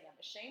 It's something I'm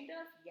ashamed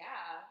of,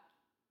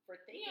 for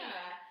thinking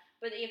that.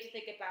 But you have to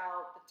think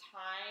about the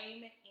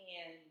time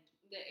and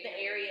the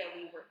area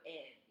we were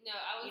in. No,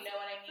 I was. You know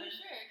what I mean? For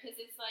sure, because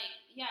it's like,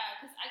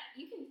 because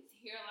you can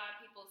hear a lot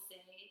of people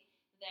say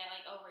that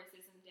like, oh,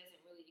 racism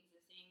doesn't really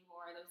exist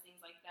anymore, those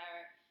things like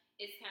that.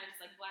 It's kind of just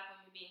like black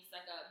women being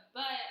stuck up.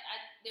 But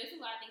there's a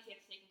lot of things you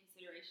have to take in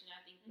consideration. I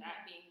think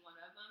that being one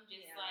of them.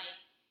 Just like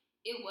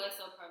it was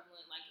so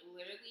prevalent, like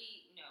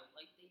literally,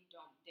 like they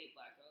don't date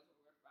black girls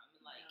where we're from,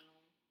 and like.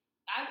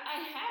 I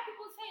had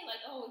people say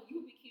like, oh,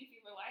 you would be cute if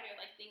you were lighter,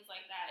 like things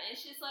like that. And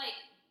it's just like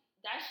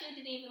that shit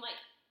didn't even like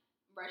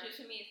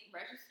register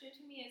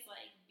to me as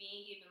like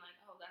being even like,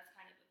 oh, that's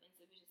kind of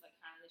offensive. It's just like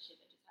kind of the shit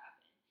that just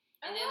happened.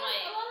 And then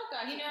like a lot of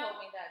guys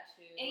told me that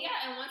too. And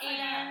and once I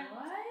got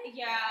what?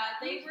 Yeah,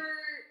 they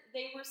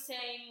were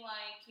saying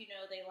like,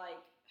 they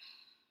like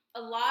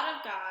a lot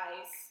of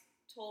guys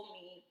told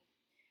me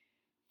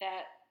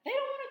that they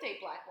don't want to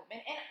date black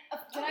women. And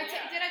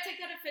did I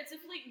take that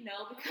offensively?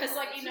 No, because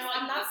like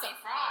I'm not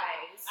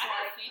surprised. I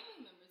have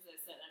family members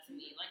that said that to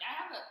me. Like I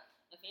have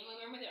a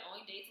family member that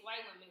only dates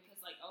white women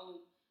because like,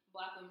 oh,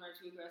 black women are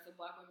too aggressive,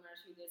 black women are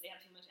too this, they have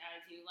too much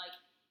attitude. Like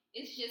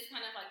it's just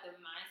kind of like the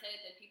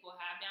mindset that people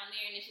have down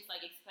there, and it's just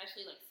like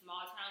especially like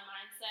small town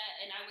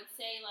mindset. And I would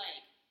say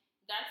like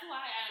that's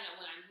why I don't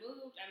know, when I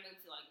moved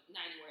to like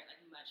not anywhere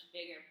like much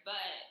bigger,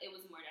 but it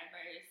was more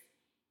diverse.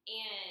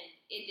 And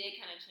it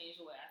did kind of change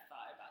the way I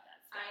thought about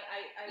that stuff.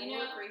 I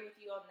will agree with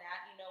you on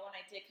that. When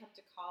I did come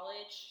to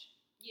college,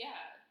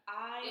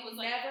 I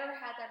never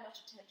had that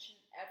much attention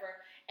ever,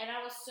 and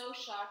I was so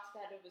shocked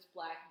that it was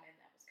black men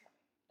that were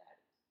coming up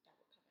to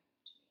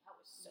me. I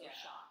was so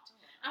shocked.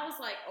 I was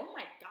like, oh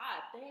my god,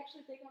 they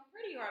actually think I'm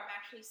pretty, or I'm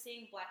actually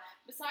seeing black.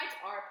 Besides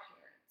our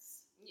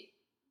parents,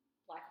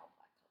 black on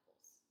black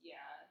couples.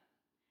 Yeah,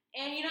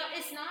 and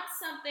it's not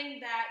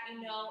something that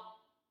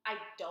I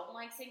don't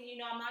like saying.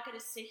 I'm not going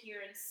to sit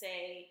here and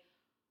say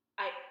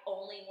I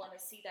only want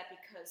to see that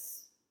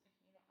because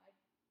I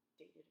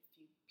dated a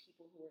few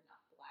people who are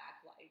not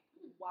black. Like,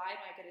 why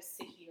am I going to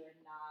sit here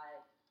and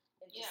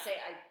just say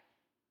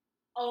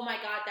oh my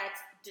god,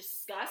 that's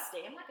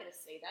disgusting? I'm not going to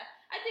say that.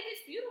 I think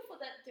it's beautiful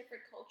that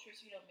different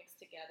cultures mix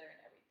together and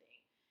everything.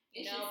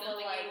 It's just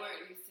something like, you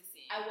weren't used to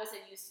seeing. I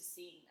wasn't used to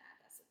seeing that.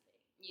 That's the thing.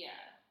 Yeah,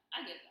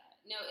 I get that.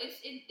 No,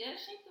 it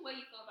does shape the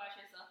way you feel about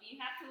yourself. You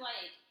have to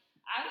like.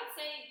 I would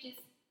say just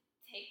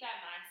take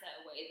that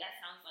mindset away. That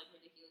sounds like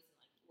ridiculous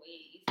and like way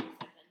easier said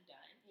than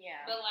done.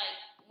 Yeah. But like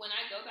when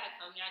I go back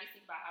home now, I just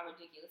think about how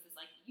ridiculous it's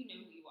like. You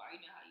know who you are.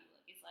 You know how you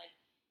look. It's like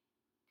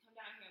come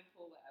down here and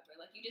pull whatever.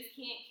 Like you just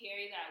can't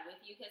carry that with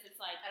you because it's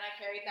like. And I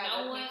carried that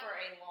with me for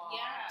a long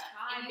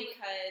time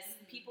because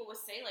people would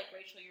say like,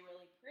 Rachel, you're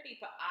really pretty,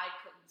 but I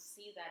couldn't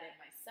see that in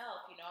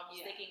myself. I was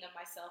thinking of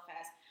myself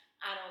as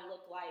I don't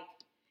look like.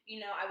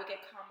 I would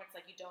get comments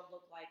like you don't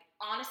look like.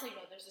 Honestly,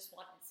 no. There's this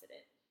one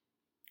incident.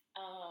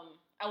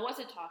 I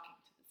wasn't talking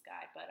to this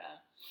guy, but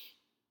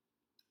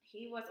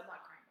he was. I'm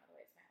not crying, by the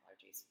way. It's my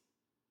allergies.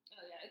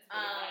 Oh yeah, it's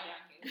very bad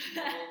down here.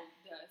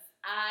 Dust.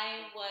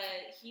 I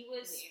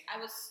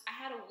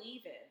had a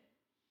leave-in,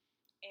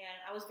 and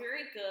I was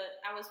very good.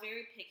 I was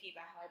very picky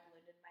about how I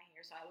blended my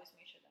hair, so I always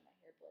made sure that my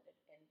hair blended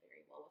in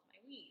very well with my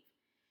weave.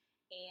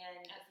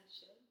 And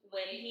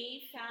when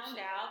he found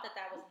out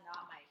that was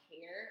not my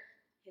hair,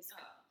 his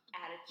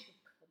attitude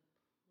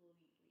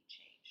completely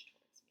changed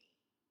towards me.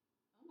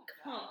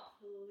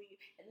 Completely,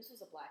 and this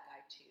was a black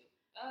guy too.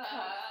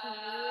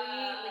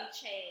 Completely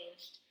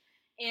changed,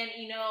 and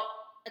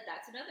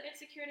that's another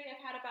insecurity I've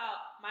had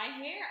about my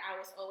hair. I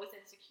was always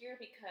insecure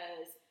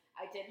because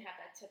I didn't have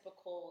that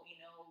typical,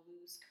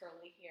 loose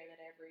curly hair that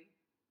every,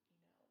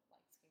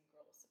 light-skinned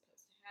girl is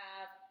supposed to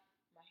have.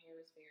 My hair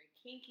was very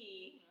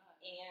kinky,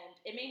 and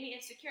it made me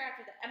insecure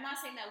after that. I'm not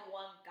saying that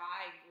one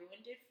guy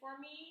ruined it for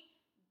me,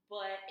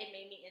 but it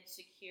made me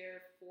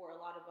insecure for a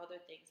lot of other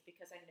things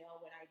because I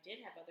know when I did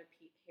have other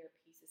hair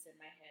pieces in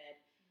my head,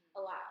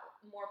 a lot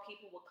more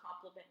people will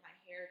compliment my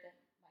hair than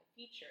my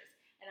features.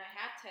 And I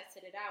have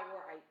tested it out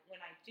where when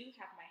I do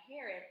have my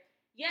hair in,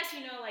 yes,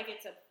 like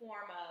it's a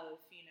form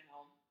of,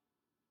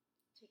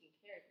 taking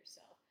care of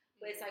yourself.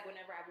 But it's like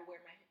whenever I would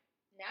wear my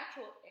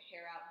natural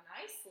hair out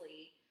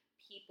nicely,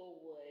 people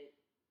would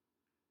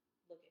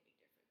look at me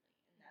differently.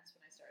 And that's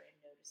when I started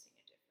noticing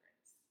it.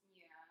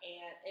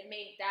 And it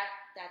made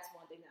that's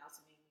one thing that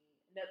also made me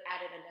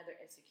added another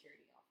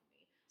insecurity off of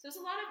me. So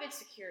there's a lot of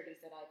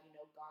insecurities that I've,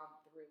 gone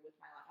through with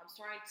my life. I'm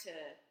starting to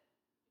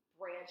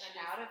branch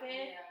out of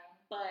it, Yeah.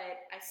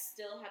 but I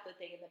still have the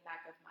thing in the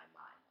back of my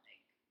mind,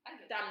 like, I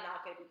get I'm that.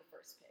 not going to be the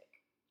first pick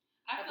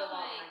I of feel the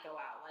lot when like I go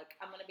out. Like,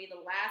 I'm going to be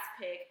the last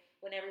pick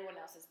when everyone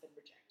else has been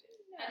rejected.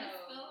 I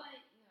just feel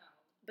like no.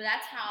 But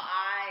that's how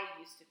I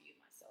used to view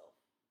myself.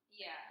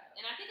 Yeah,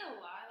 and I think a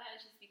lot of that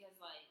is just because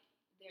like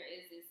there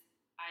is this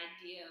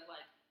idea of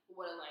like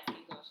what a light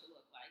skinned girl should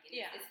look like, and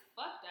Yeah. it's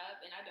fucked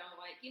up. And I don't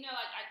like,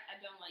 like I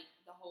don't like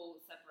the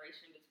whole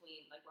separation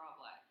between like raw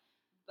black,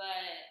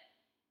 but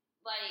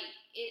like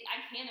I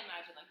can't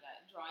imagine like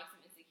that drawing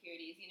some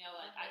insecurities.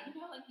 Like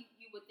like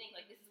you would think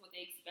like this is what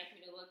they expect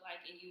me to look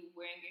like, and you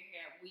wearing your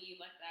hair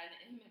weave like that,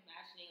 and him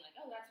imagining like,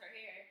 oh, that's her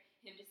hair,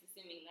 him just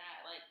assuming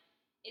that like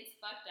it's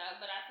fucked up.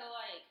 But I feel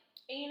like.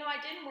 And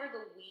I didn't wear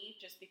the weave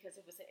just because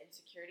it was an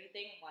insecurity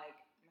thing. Like,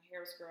 my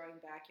hair was growing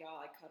back, y'all.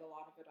 I cut a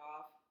lot of it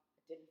off.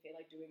 I didn't feel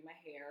like doing my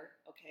hair.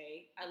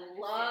 Okay, I think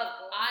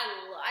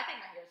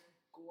my hair is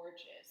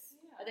gorgeous.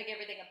 Yeah. I think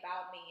everything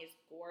about me is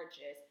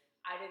gorgeous.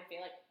 I didn't feel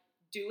like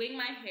doing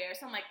my hair,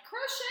 so I'm like,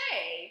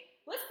 crochet.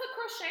 Let's put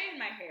crochet in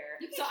my hair,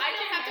 so I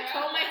don't have to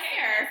comb my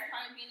hair.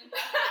 Probably being a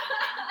black woman,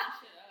 changing this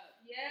shit up.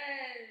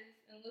 Yes,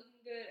 and looking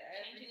good.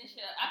 Changing this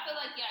shit up. I feel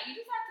like you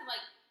just have to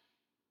like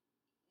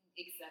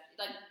accept it.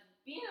 Like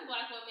being a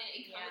black woman,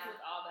 it comes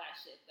with all that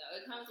shit though.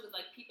 It comes with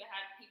like people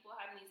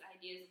having these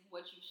ideas of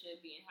what you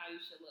should be and how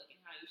you should look and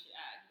how you should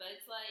act. But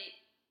it's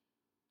like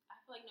I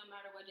feel like no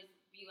matter what, just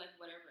be like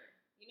whatever.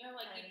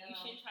 Like you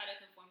shouldn't try to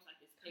conform to like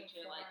this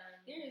picture. Like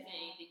there isn't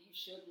anything you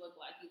should look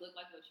like. You look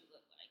like what you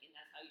look like, and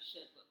that's how you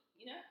should look.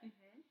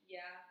 Mm-hmm.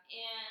 Yeah.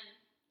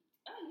 And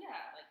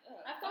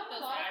I felt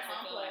a lot of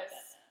complex.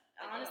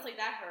 Honestly,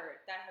 that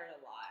hurt. That hurt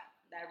a lot.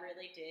 That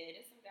really did.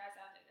 There's some guys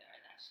out there that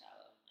are that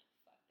shallow. Like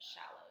fuck that.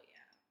 Shallow,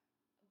 yeah.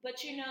 But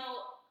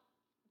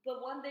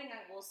but one thing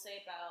I will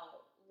say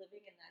about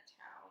living in that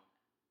town,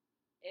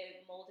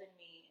 it molded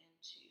me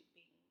into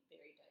being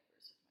very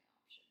diverse with my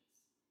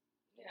options.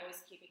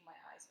 Always keeping my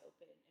eyes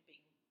open and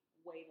being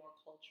way more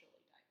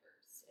culturally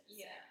diverse in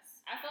a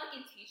sense. I feel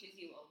like it teaches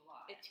you a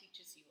lot. It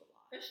teaches you a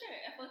lot. For sure.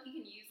 I feel like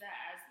you can use that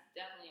as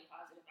definitely a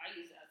positive. I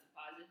use it as a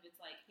positive.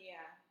 It's like,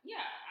 yeah,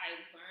 I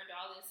learned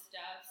all this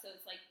stuff. So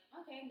it's like,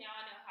 okay, now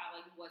I know how,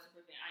 like, what to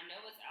prevent. I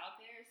know what's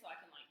out there, so I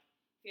can, like,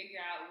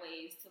 figure out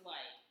ways to,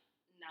 like,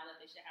 not let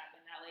this shit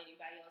happen, not let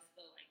anybody else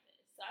feel like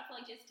this. So I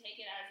feel like just take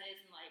it as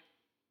is and, like,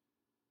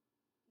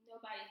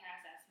 nobody has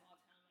that small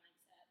town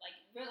mindset. Like,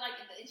 really, like,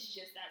 it's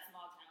just that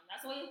small town.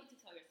 That's what you have to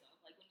tell yourself.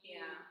 Like, when you,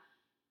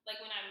 like,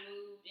 when I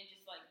moved and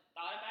just, like,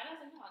 thought about it, I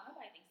was like, no,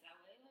 nobody thinks that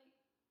way. Like,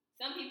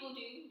 some people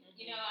do.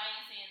 Mm-hmm. I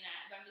ain't saying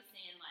that, but I'm just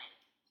saying, like,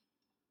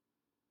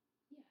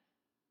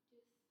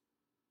 just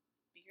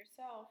be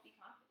yourself. be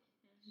confident.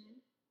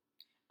 Mm-hmm.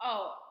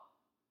 Oh,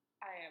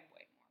 I am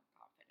way more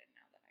confident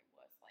now than I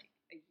was, like,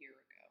 a year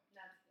ago.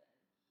 That's good.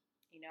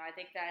 I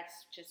think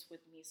that's just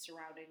with me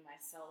surrounding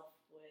myself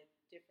with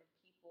different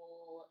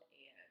people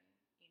and,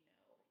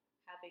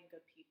 having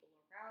good people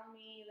around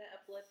me that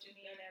uplift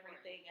me and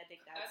everything. I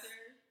think that's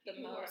the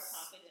people most who are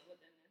confident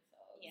within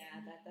themselves.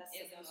 Yeah, that's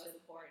the most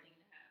important thing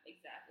to have.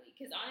 Exactly.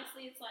 Because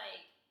honestly, it's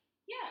like,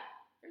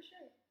 for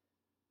sure.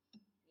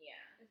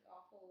 Yeah. It's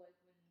awful, like,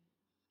 when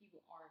people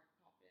aren't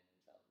confident in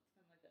themselves. It's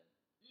kind of like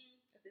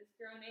at this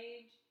grown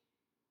age,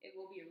 it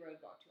will be a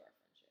roadblock to our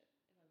friendship, if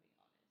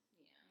I'm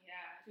being honest.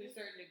 Yeah. To a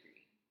certain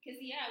degree. Because,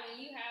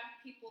 when you have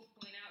people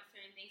point out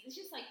certain things, it's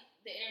just like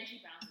the energy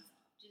bounces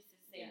off, just to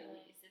say the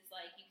least. It's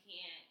like you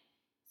can't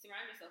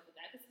surround yourself with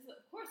that because,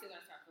 of course, you're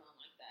going to start feeling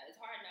like that. It's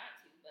hard not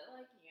to, but,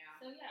 like,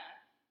 so,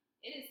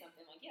 it is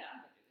something like,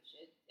 I'm going through this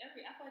shit. I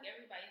feel like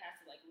everybody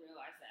has to, like,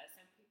 realize that.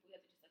 Some people, you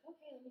have to just, like,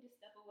 okay, let me just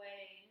step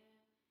away.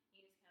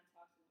 You just kind of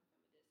talk to them from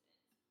a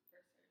distance for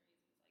certain reasons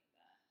like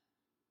that.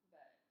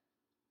 But,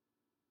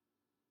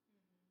 What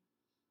do you think?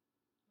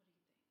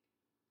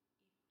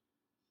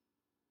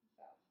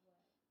 About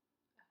what?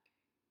 Okay.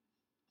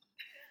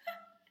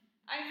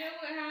 I know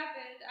what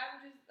happened.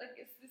 I'm just, like,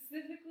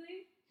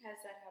 specifically. Has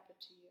that happened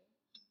to you?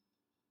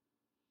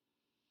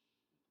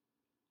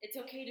 It's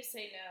okay to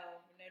say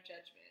no. No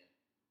judgment.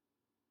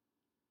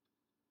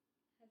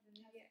 Has a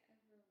nigga ever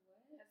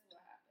what? that's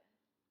what happened.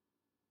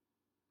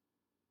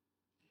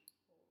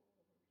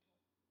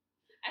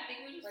 I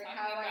think we're just Like, talking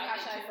how about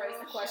should I the phrase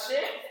the general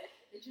question?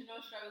 The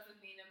general struggles of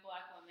being a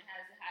black woman.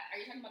 Are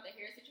you talking about the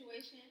hair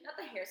situation? Not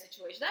the hair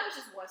situation. That was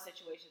just one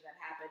situation that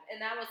happened,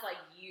 and that was like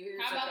years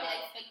How about ago. the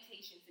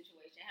expectation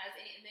situation? Has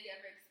any nigga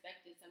ever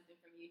expected something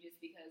from you just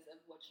because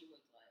of what you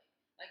look like?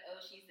 Like, oh,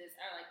 she's this,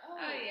 or like,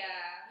 oh,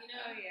 yeah.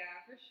 Oh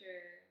yeah, for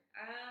sure.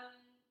 Oh,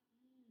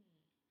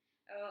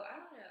 I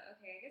don't know.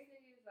 Okay, I guess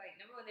niggas, like,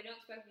 number one, they don't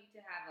expect me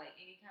to have, like,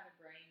 any kind of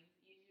brains,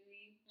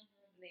 usually,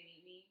 when they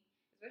meet me.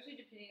 Especially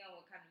depending on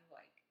what kind of,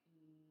 like,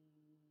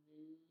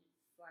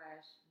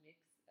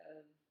 /mix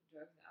of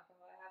drugs and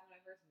alcohol I have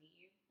when I first meet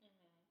you.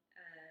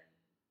 And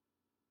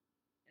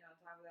on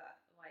top of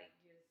that, like,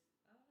 just,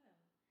 I don't know.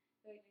 I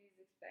feel like niggas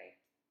expect,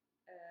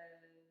 I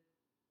don't know.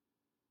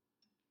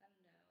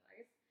 I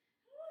guess,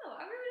 I don't know.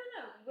 I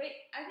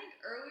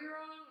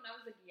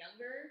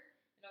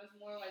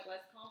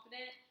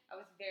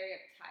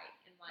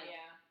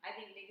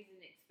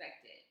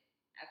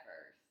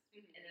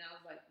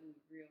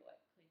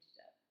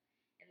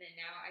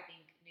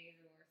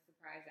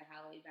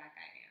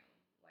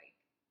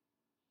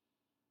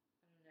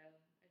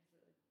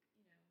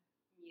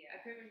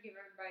pretty much give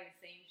everybody the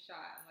same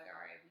shot. I'm like,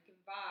 all right, we can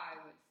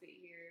vibe, but sit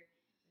here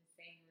in the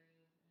same room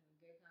and have a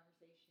good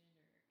conversation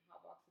or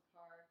hotbox a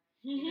car.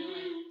 You know,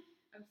 like,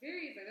 I'm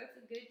serious. Like, that's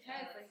a good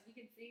test. Like, if you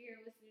can sit here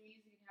and listen to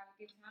music and have a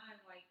good time,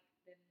 like,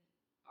 then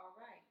all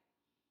right.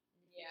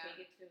 And if Yeah.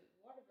 we take it to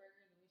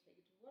Whataburger, then we take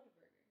it to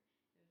Whataburger.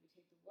 And if we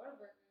take the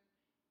Whataburger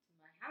to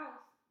my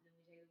house, then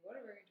we take the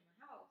Whataburger to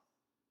my house.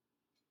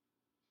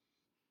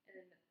 And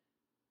then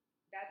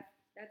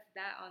that's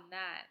that on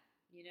that.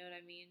 You know what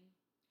I mean?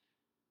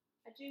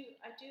 I do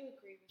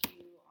agree with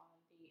you on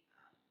the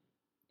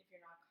if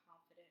you're not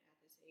confident at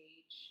this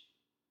age,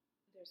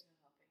 there's no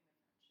helping the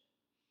friendship.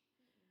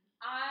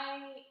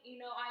 I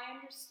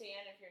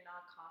understand if you're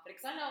not confident,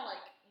 because I know,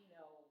 like,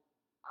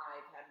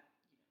 I've had, a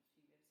few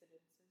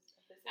incidences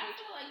at this I age,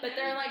 feel like but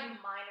they're like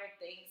minor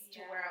things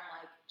to where I'm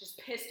Yeah. like just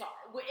pissed off.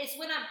 It's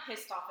when I'm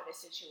pissed off at a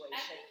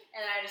situation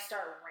and I just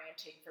start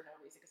ranting for no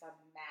reason because I'm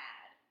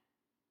mad.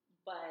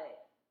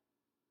 But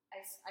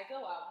I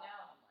go out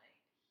now and I'm like,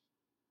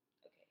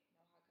 okay,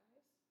 you know how,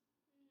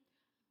 guys?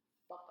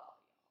 Fuck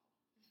all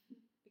y'all.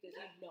 Because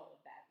you know a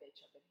bad bitch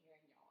up in here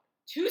and y'all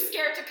are too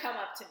scared to come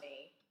up to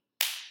me.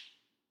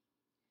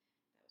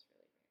 That was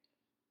really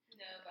random.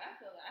 No, but I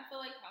feel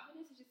like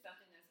confidence is just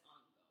something that's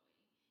ongoing.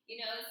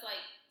 It's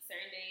like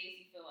certain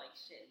days you feel like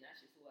shit, and that's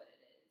just what it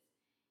is.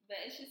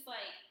 But it's just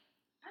like,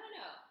 I don't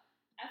know.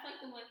 I feel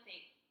like the one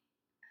thing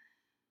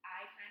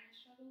I kind of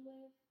struggle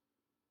with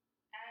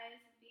as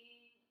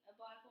being a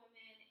Black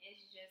woman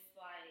is just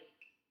like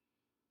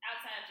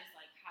outside of just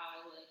like how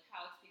I look,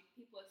 how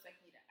people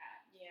expect me to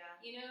act. Yeah.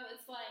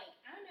 It's like,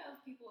 I don't know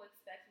if people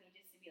expect me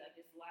just to be like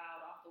this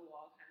loud, off the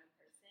wall kind of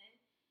person,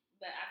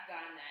 but I've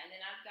gotten that. And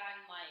then I've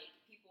gotten like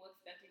people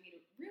expecting me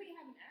to really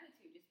have an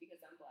attitude just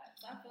because I'm Black.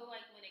 So I feel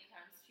like when it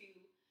comes to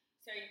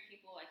certain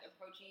people like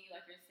approaching you,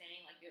 like you're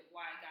saying, like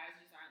why guys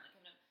just aren't like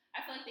coming up,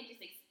 I feel like they just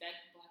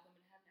expect Black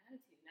women to have an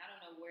attitude. And I don't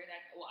know where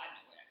that, well, I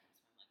know where that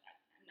comes from. Like,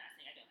 I'm not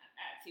saying I don't have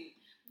attitude,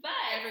 but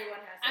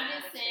Everyone has I'm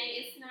an just attitude.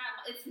 saying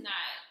it's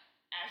not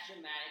as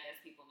dramatic as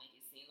people make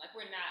it seem. Like,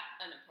 we're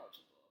not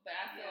unapproachable. But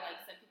I feel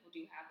like some people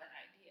do have that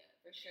idea,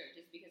 for sure,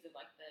 just because of,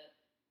 like, the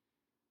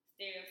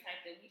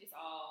stereotype that we just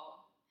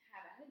all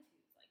have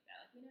attitudes like that.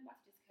 Like, we're not about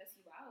to just cuss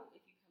you out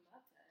if you come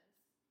up to us.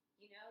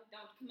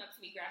 Don't come up to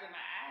me grabbing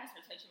my ass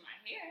or touching my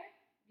hair.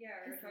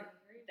 Yeah, we're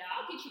talking crazy.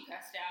 I'll get you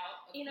cussed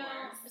out, of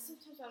course.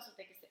 Sometimes I also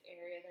think it's the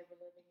area that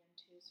we're living in,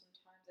 too,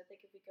 sometimes. I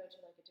think if we go to,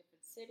 like, a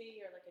different city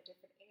or, like, a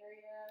different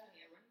area,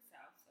 Yeah, we're in the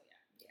South, so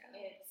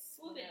yeah.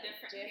 it's a little bit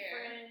different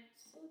here.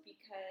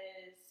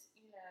 because,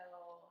 I'm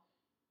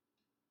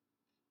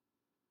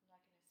not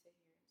going to sit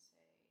here and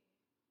say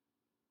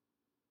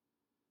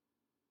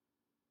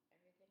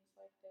everything's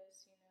like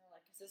this,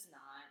 like, because it's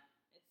not.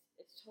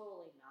 It's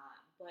totally not.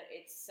 But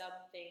it's some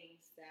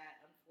things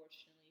that,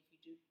 unfortunately, if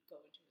you do go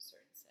into a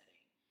certain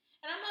setting,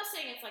 and I'm not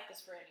saying it's like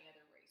this for any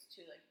other race,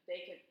 too. Like,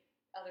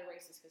 other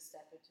races could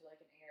step into, like,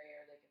 an area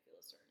or they could feel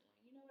a certain way.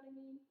 You know what I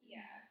mean?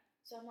 Yeah.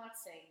 So I'm not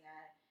saying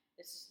that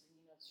this,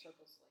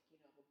 struggles like,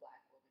 the Black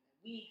woman that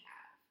we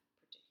have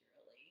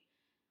particularly.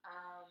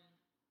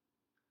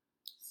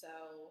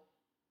 So,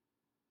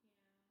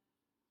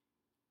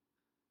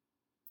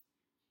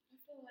 I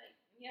feel like,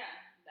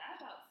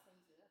 that about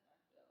sums it up,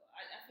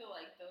 I feel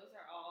like those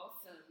are all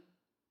some,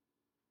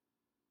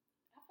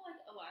 I feel like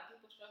a lot of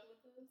people struggle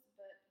with those,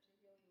 but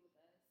particularly with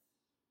us,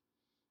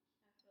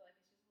 I feel like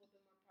it's just a little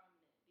bit more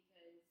prominent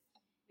because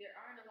there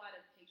aren't a lot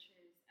of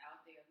pictures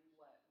out there of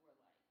what we're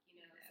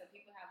like, so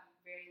people have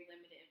very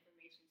limited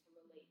information to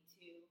relate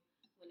to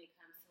when it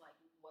comes to like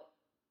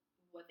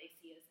what they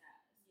see us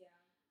as.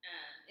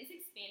 Yeah. It's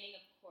expanding,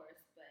 of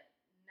course, but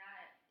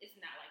it's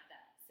not like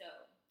that. So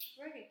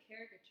we're like a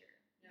caricature.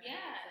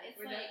 It's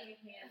we're like definitely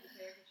painted as a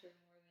caricature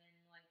more than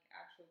like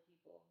actual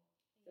people.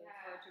 So it's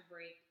hard to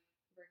break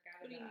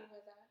out of that. What do you mean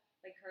with that?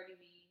 Like Cardi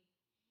B,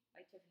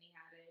 like Tiffany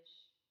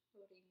Haddish.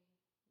 What do you mean?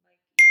 Like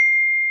you have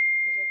to be.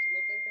 You have to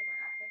look like them or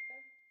act like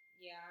them?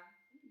 Yeah.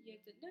 You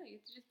have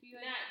to just be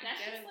like that's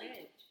a ghetto just like,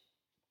 bitch.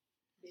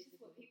 This is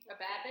what people a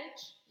bad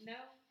bitch? No.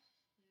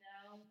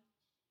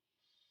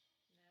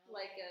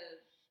 Like a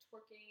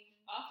twerking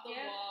off the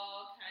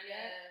wall kind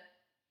of.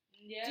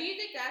 Yeah. Do you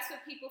think that's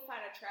what people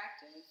find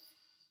attractive?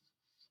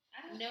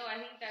 I don't know. I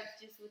think that's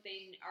just what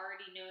they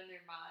already know in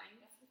their mind,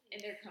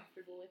 and they're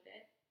comfortable with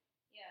it.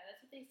 Yeah,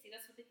 that's what they see.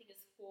 That's what they think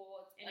is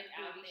cool. It's and like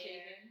out booty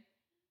there. shaking.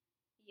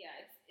 Yeah,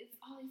 it's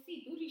all they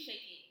see. Booty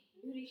shaking.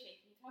 Booty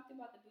shaking. We talked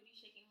about the booty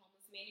shaking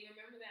homeless man. You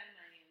remember that in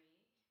Miami?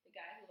 The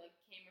guy who like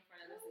came in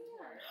front of us and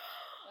twerked.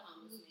 The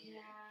homeless man.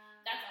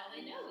 Yeah. That's all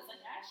they know. It's like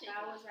ass shaking.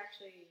 That was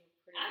actually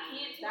pretty. I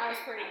can't twerk. That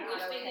was pretty. I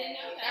wish they didn't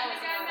know that. That was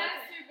guy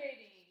not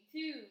masturbating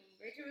too.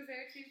 Rachel was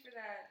there too for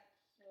that.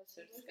 That was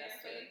so He was there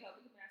for the disgusting.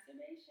 public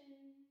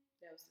masturbation.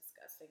 That was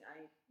disgusting.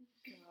 Golly,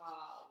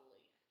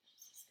 that was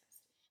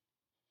disgusting.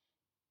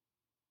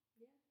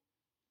 Yeah. No.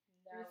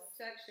 It was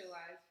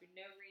sexualized for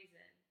no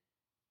reason.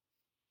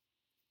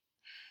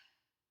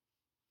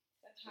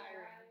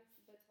 Sexualized,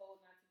 but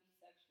told not to be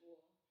sexual.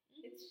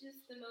 It's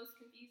just the most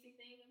confusing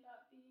thing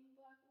about being a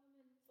Black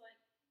woman. It's like,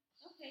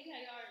 okay,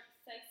 yeah, y'all are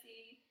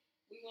sexy,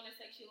 we want to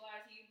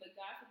sexualize you, but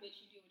God forbid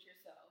you do it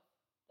yourself.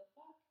 The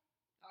fuck?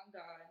 Oh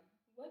God.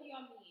 What do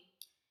y'all mean?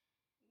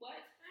 What?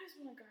 I just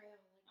want a guy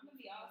that will I'm gonna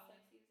be all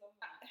sexy as all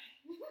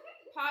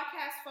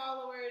Podcast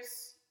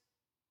followers,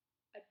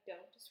 I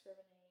don't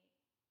discriminate.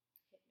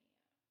 Hit me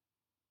up.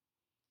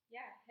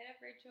 Yeah, hit up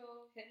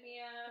Rachel. Hit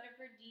me up. Hit up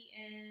her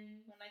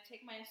DM. When I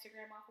take my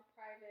Instagram off of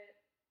private.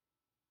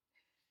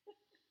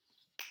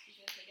 She's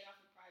gonna take it off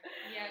of private.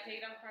 Yeah, take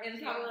it off private.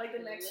 In probably like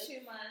the next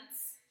 2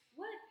 months.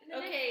 What? In the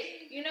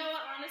Okay, next- you know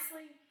what?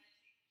 Honestly,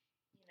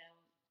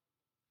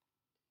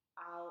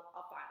 I'll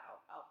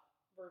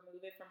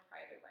remove it from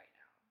private right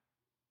now.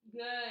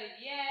 Good.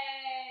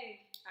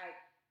 Yay. I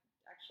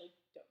actually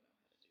don't know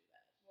how to do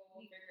that. Well,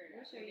 we'll figure it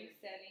We'll out. show you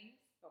settings.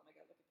 Oh my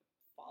god, look at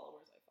the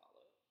followers I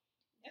follow.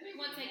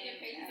 Everyone take their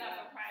pages Yeah.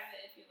 off of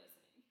private if you're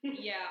listening.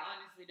 Yeah,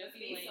 honestly, don't Be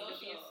be lame. Don't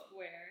be a social.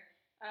 square.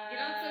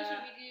 Get on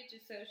social media to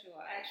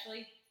socialize. I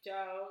actually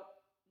don't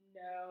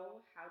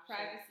know how to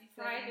Privacy settings.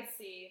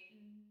 privacy.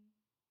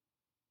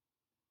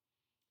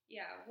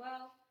 Yeah.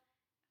 Well.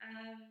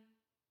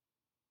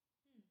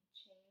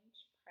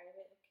 Change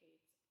private. Okay,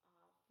 it's off.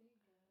 See how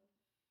many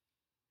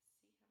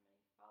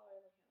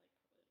followers. I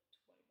had like probably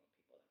 20 more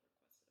people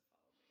that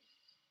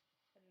requested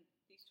to follow me,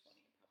 and these 20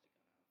 are probably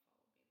gonna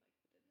unfollow me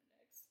like within the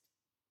next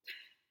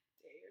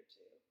day or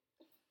two.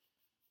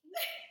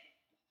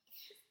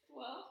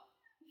 Well,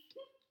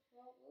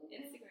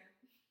 Instagram.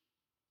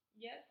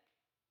 Yep.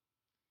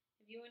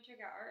 If you want to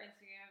check out our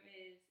Instagram,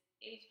 is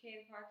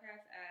HK the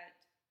podcast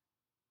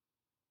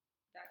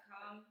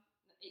 .com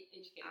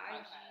HK IG.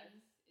 podcast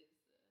is the.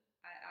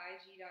 at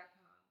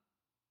IG.com.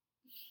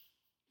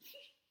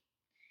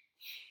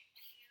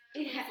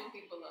 Yeah.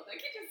 People below that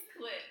can just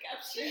click. I'm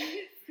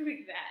sure.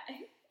 Click that.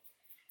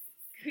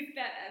 Click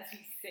that as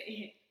we say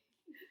it.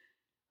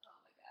 Oh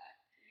my god.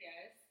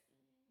 Yes.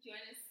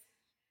 Join us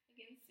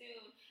again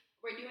soon.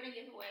 We're doing a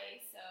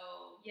giveaway,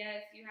 so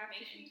Yes, you have make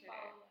to sure you enter.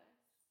 follow us.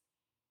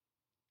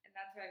 And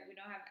that's right, we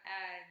don't have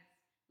ads.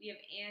 We have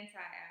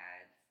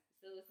anti-ads.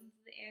 So listen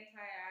to the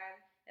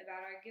anti-ad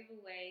about our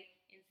giveaway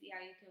and see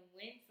how you can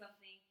win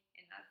something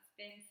and not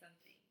spend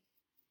something.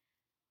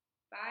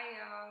 Bye,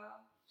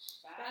 y'all.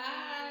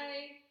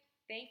 Bye.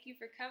 Thank you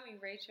for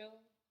coming, Rachel.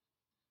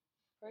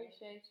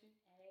 Appreciate you.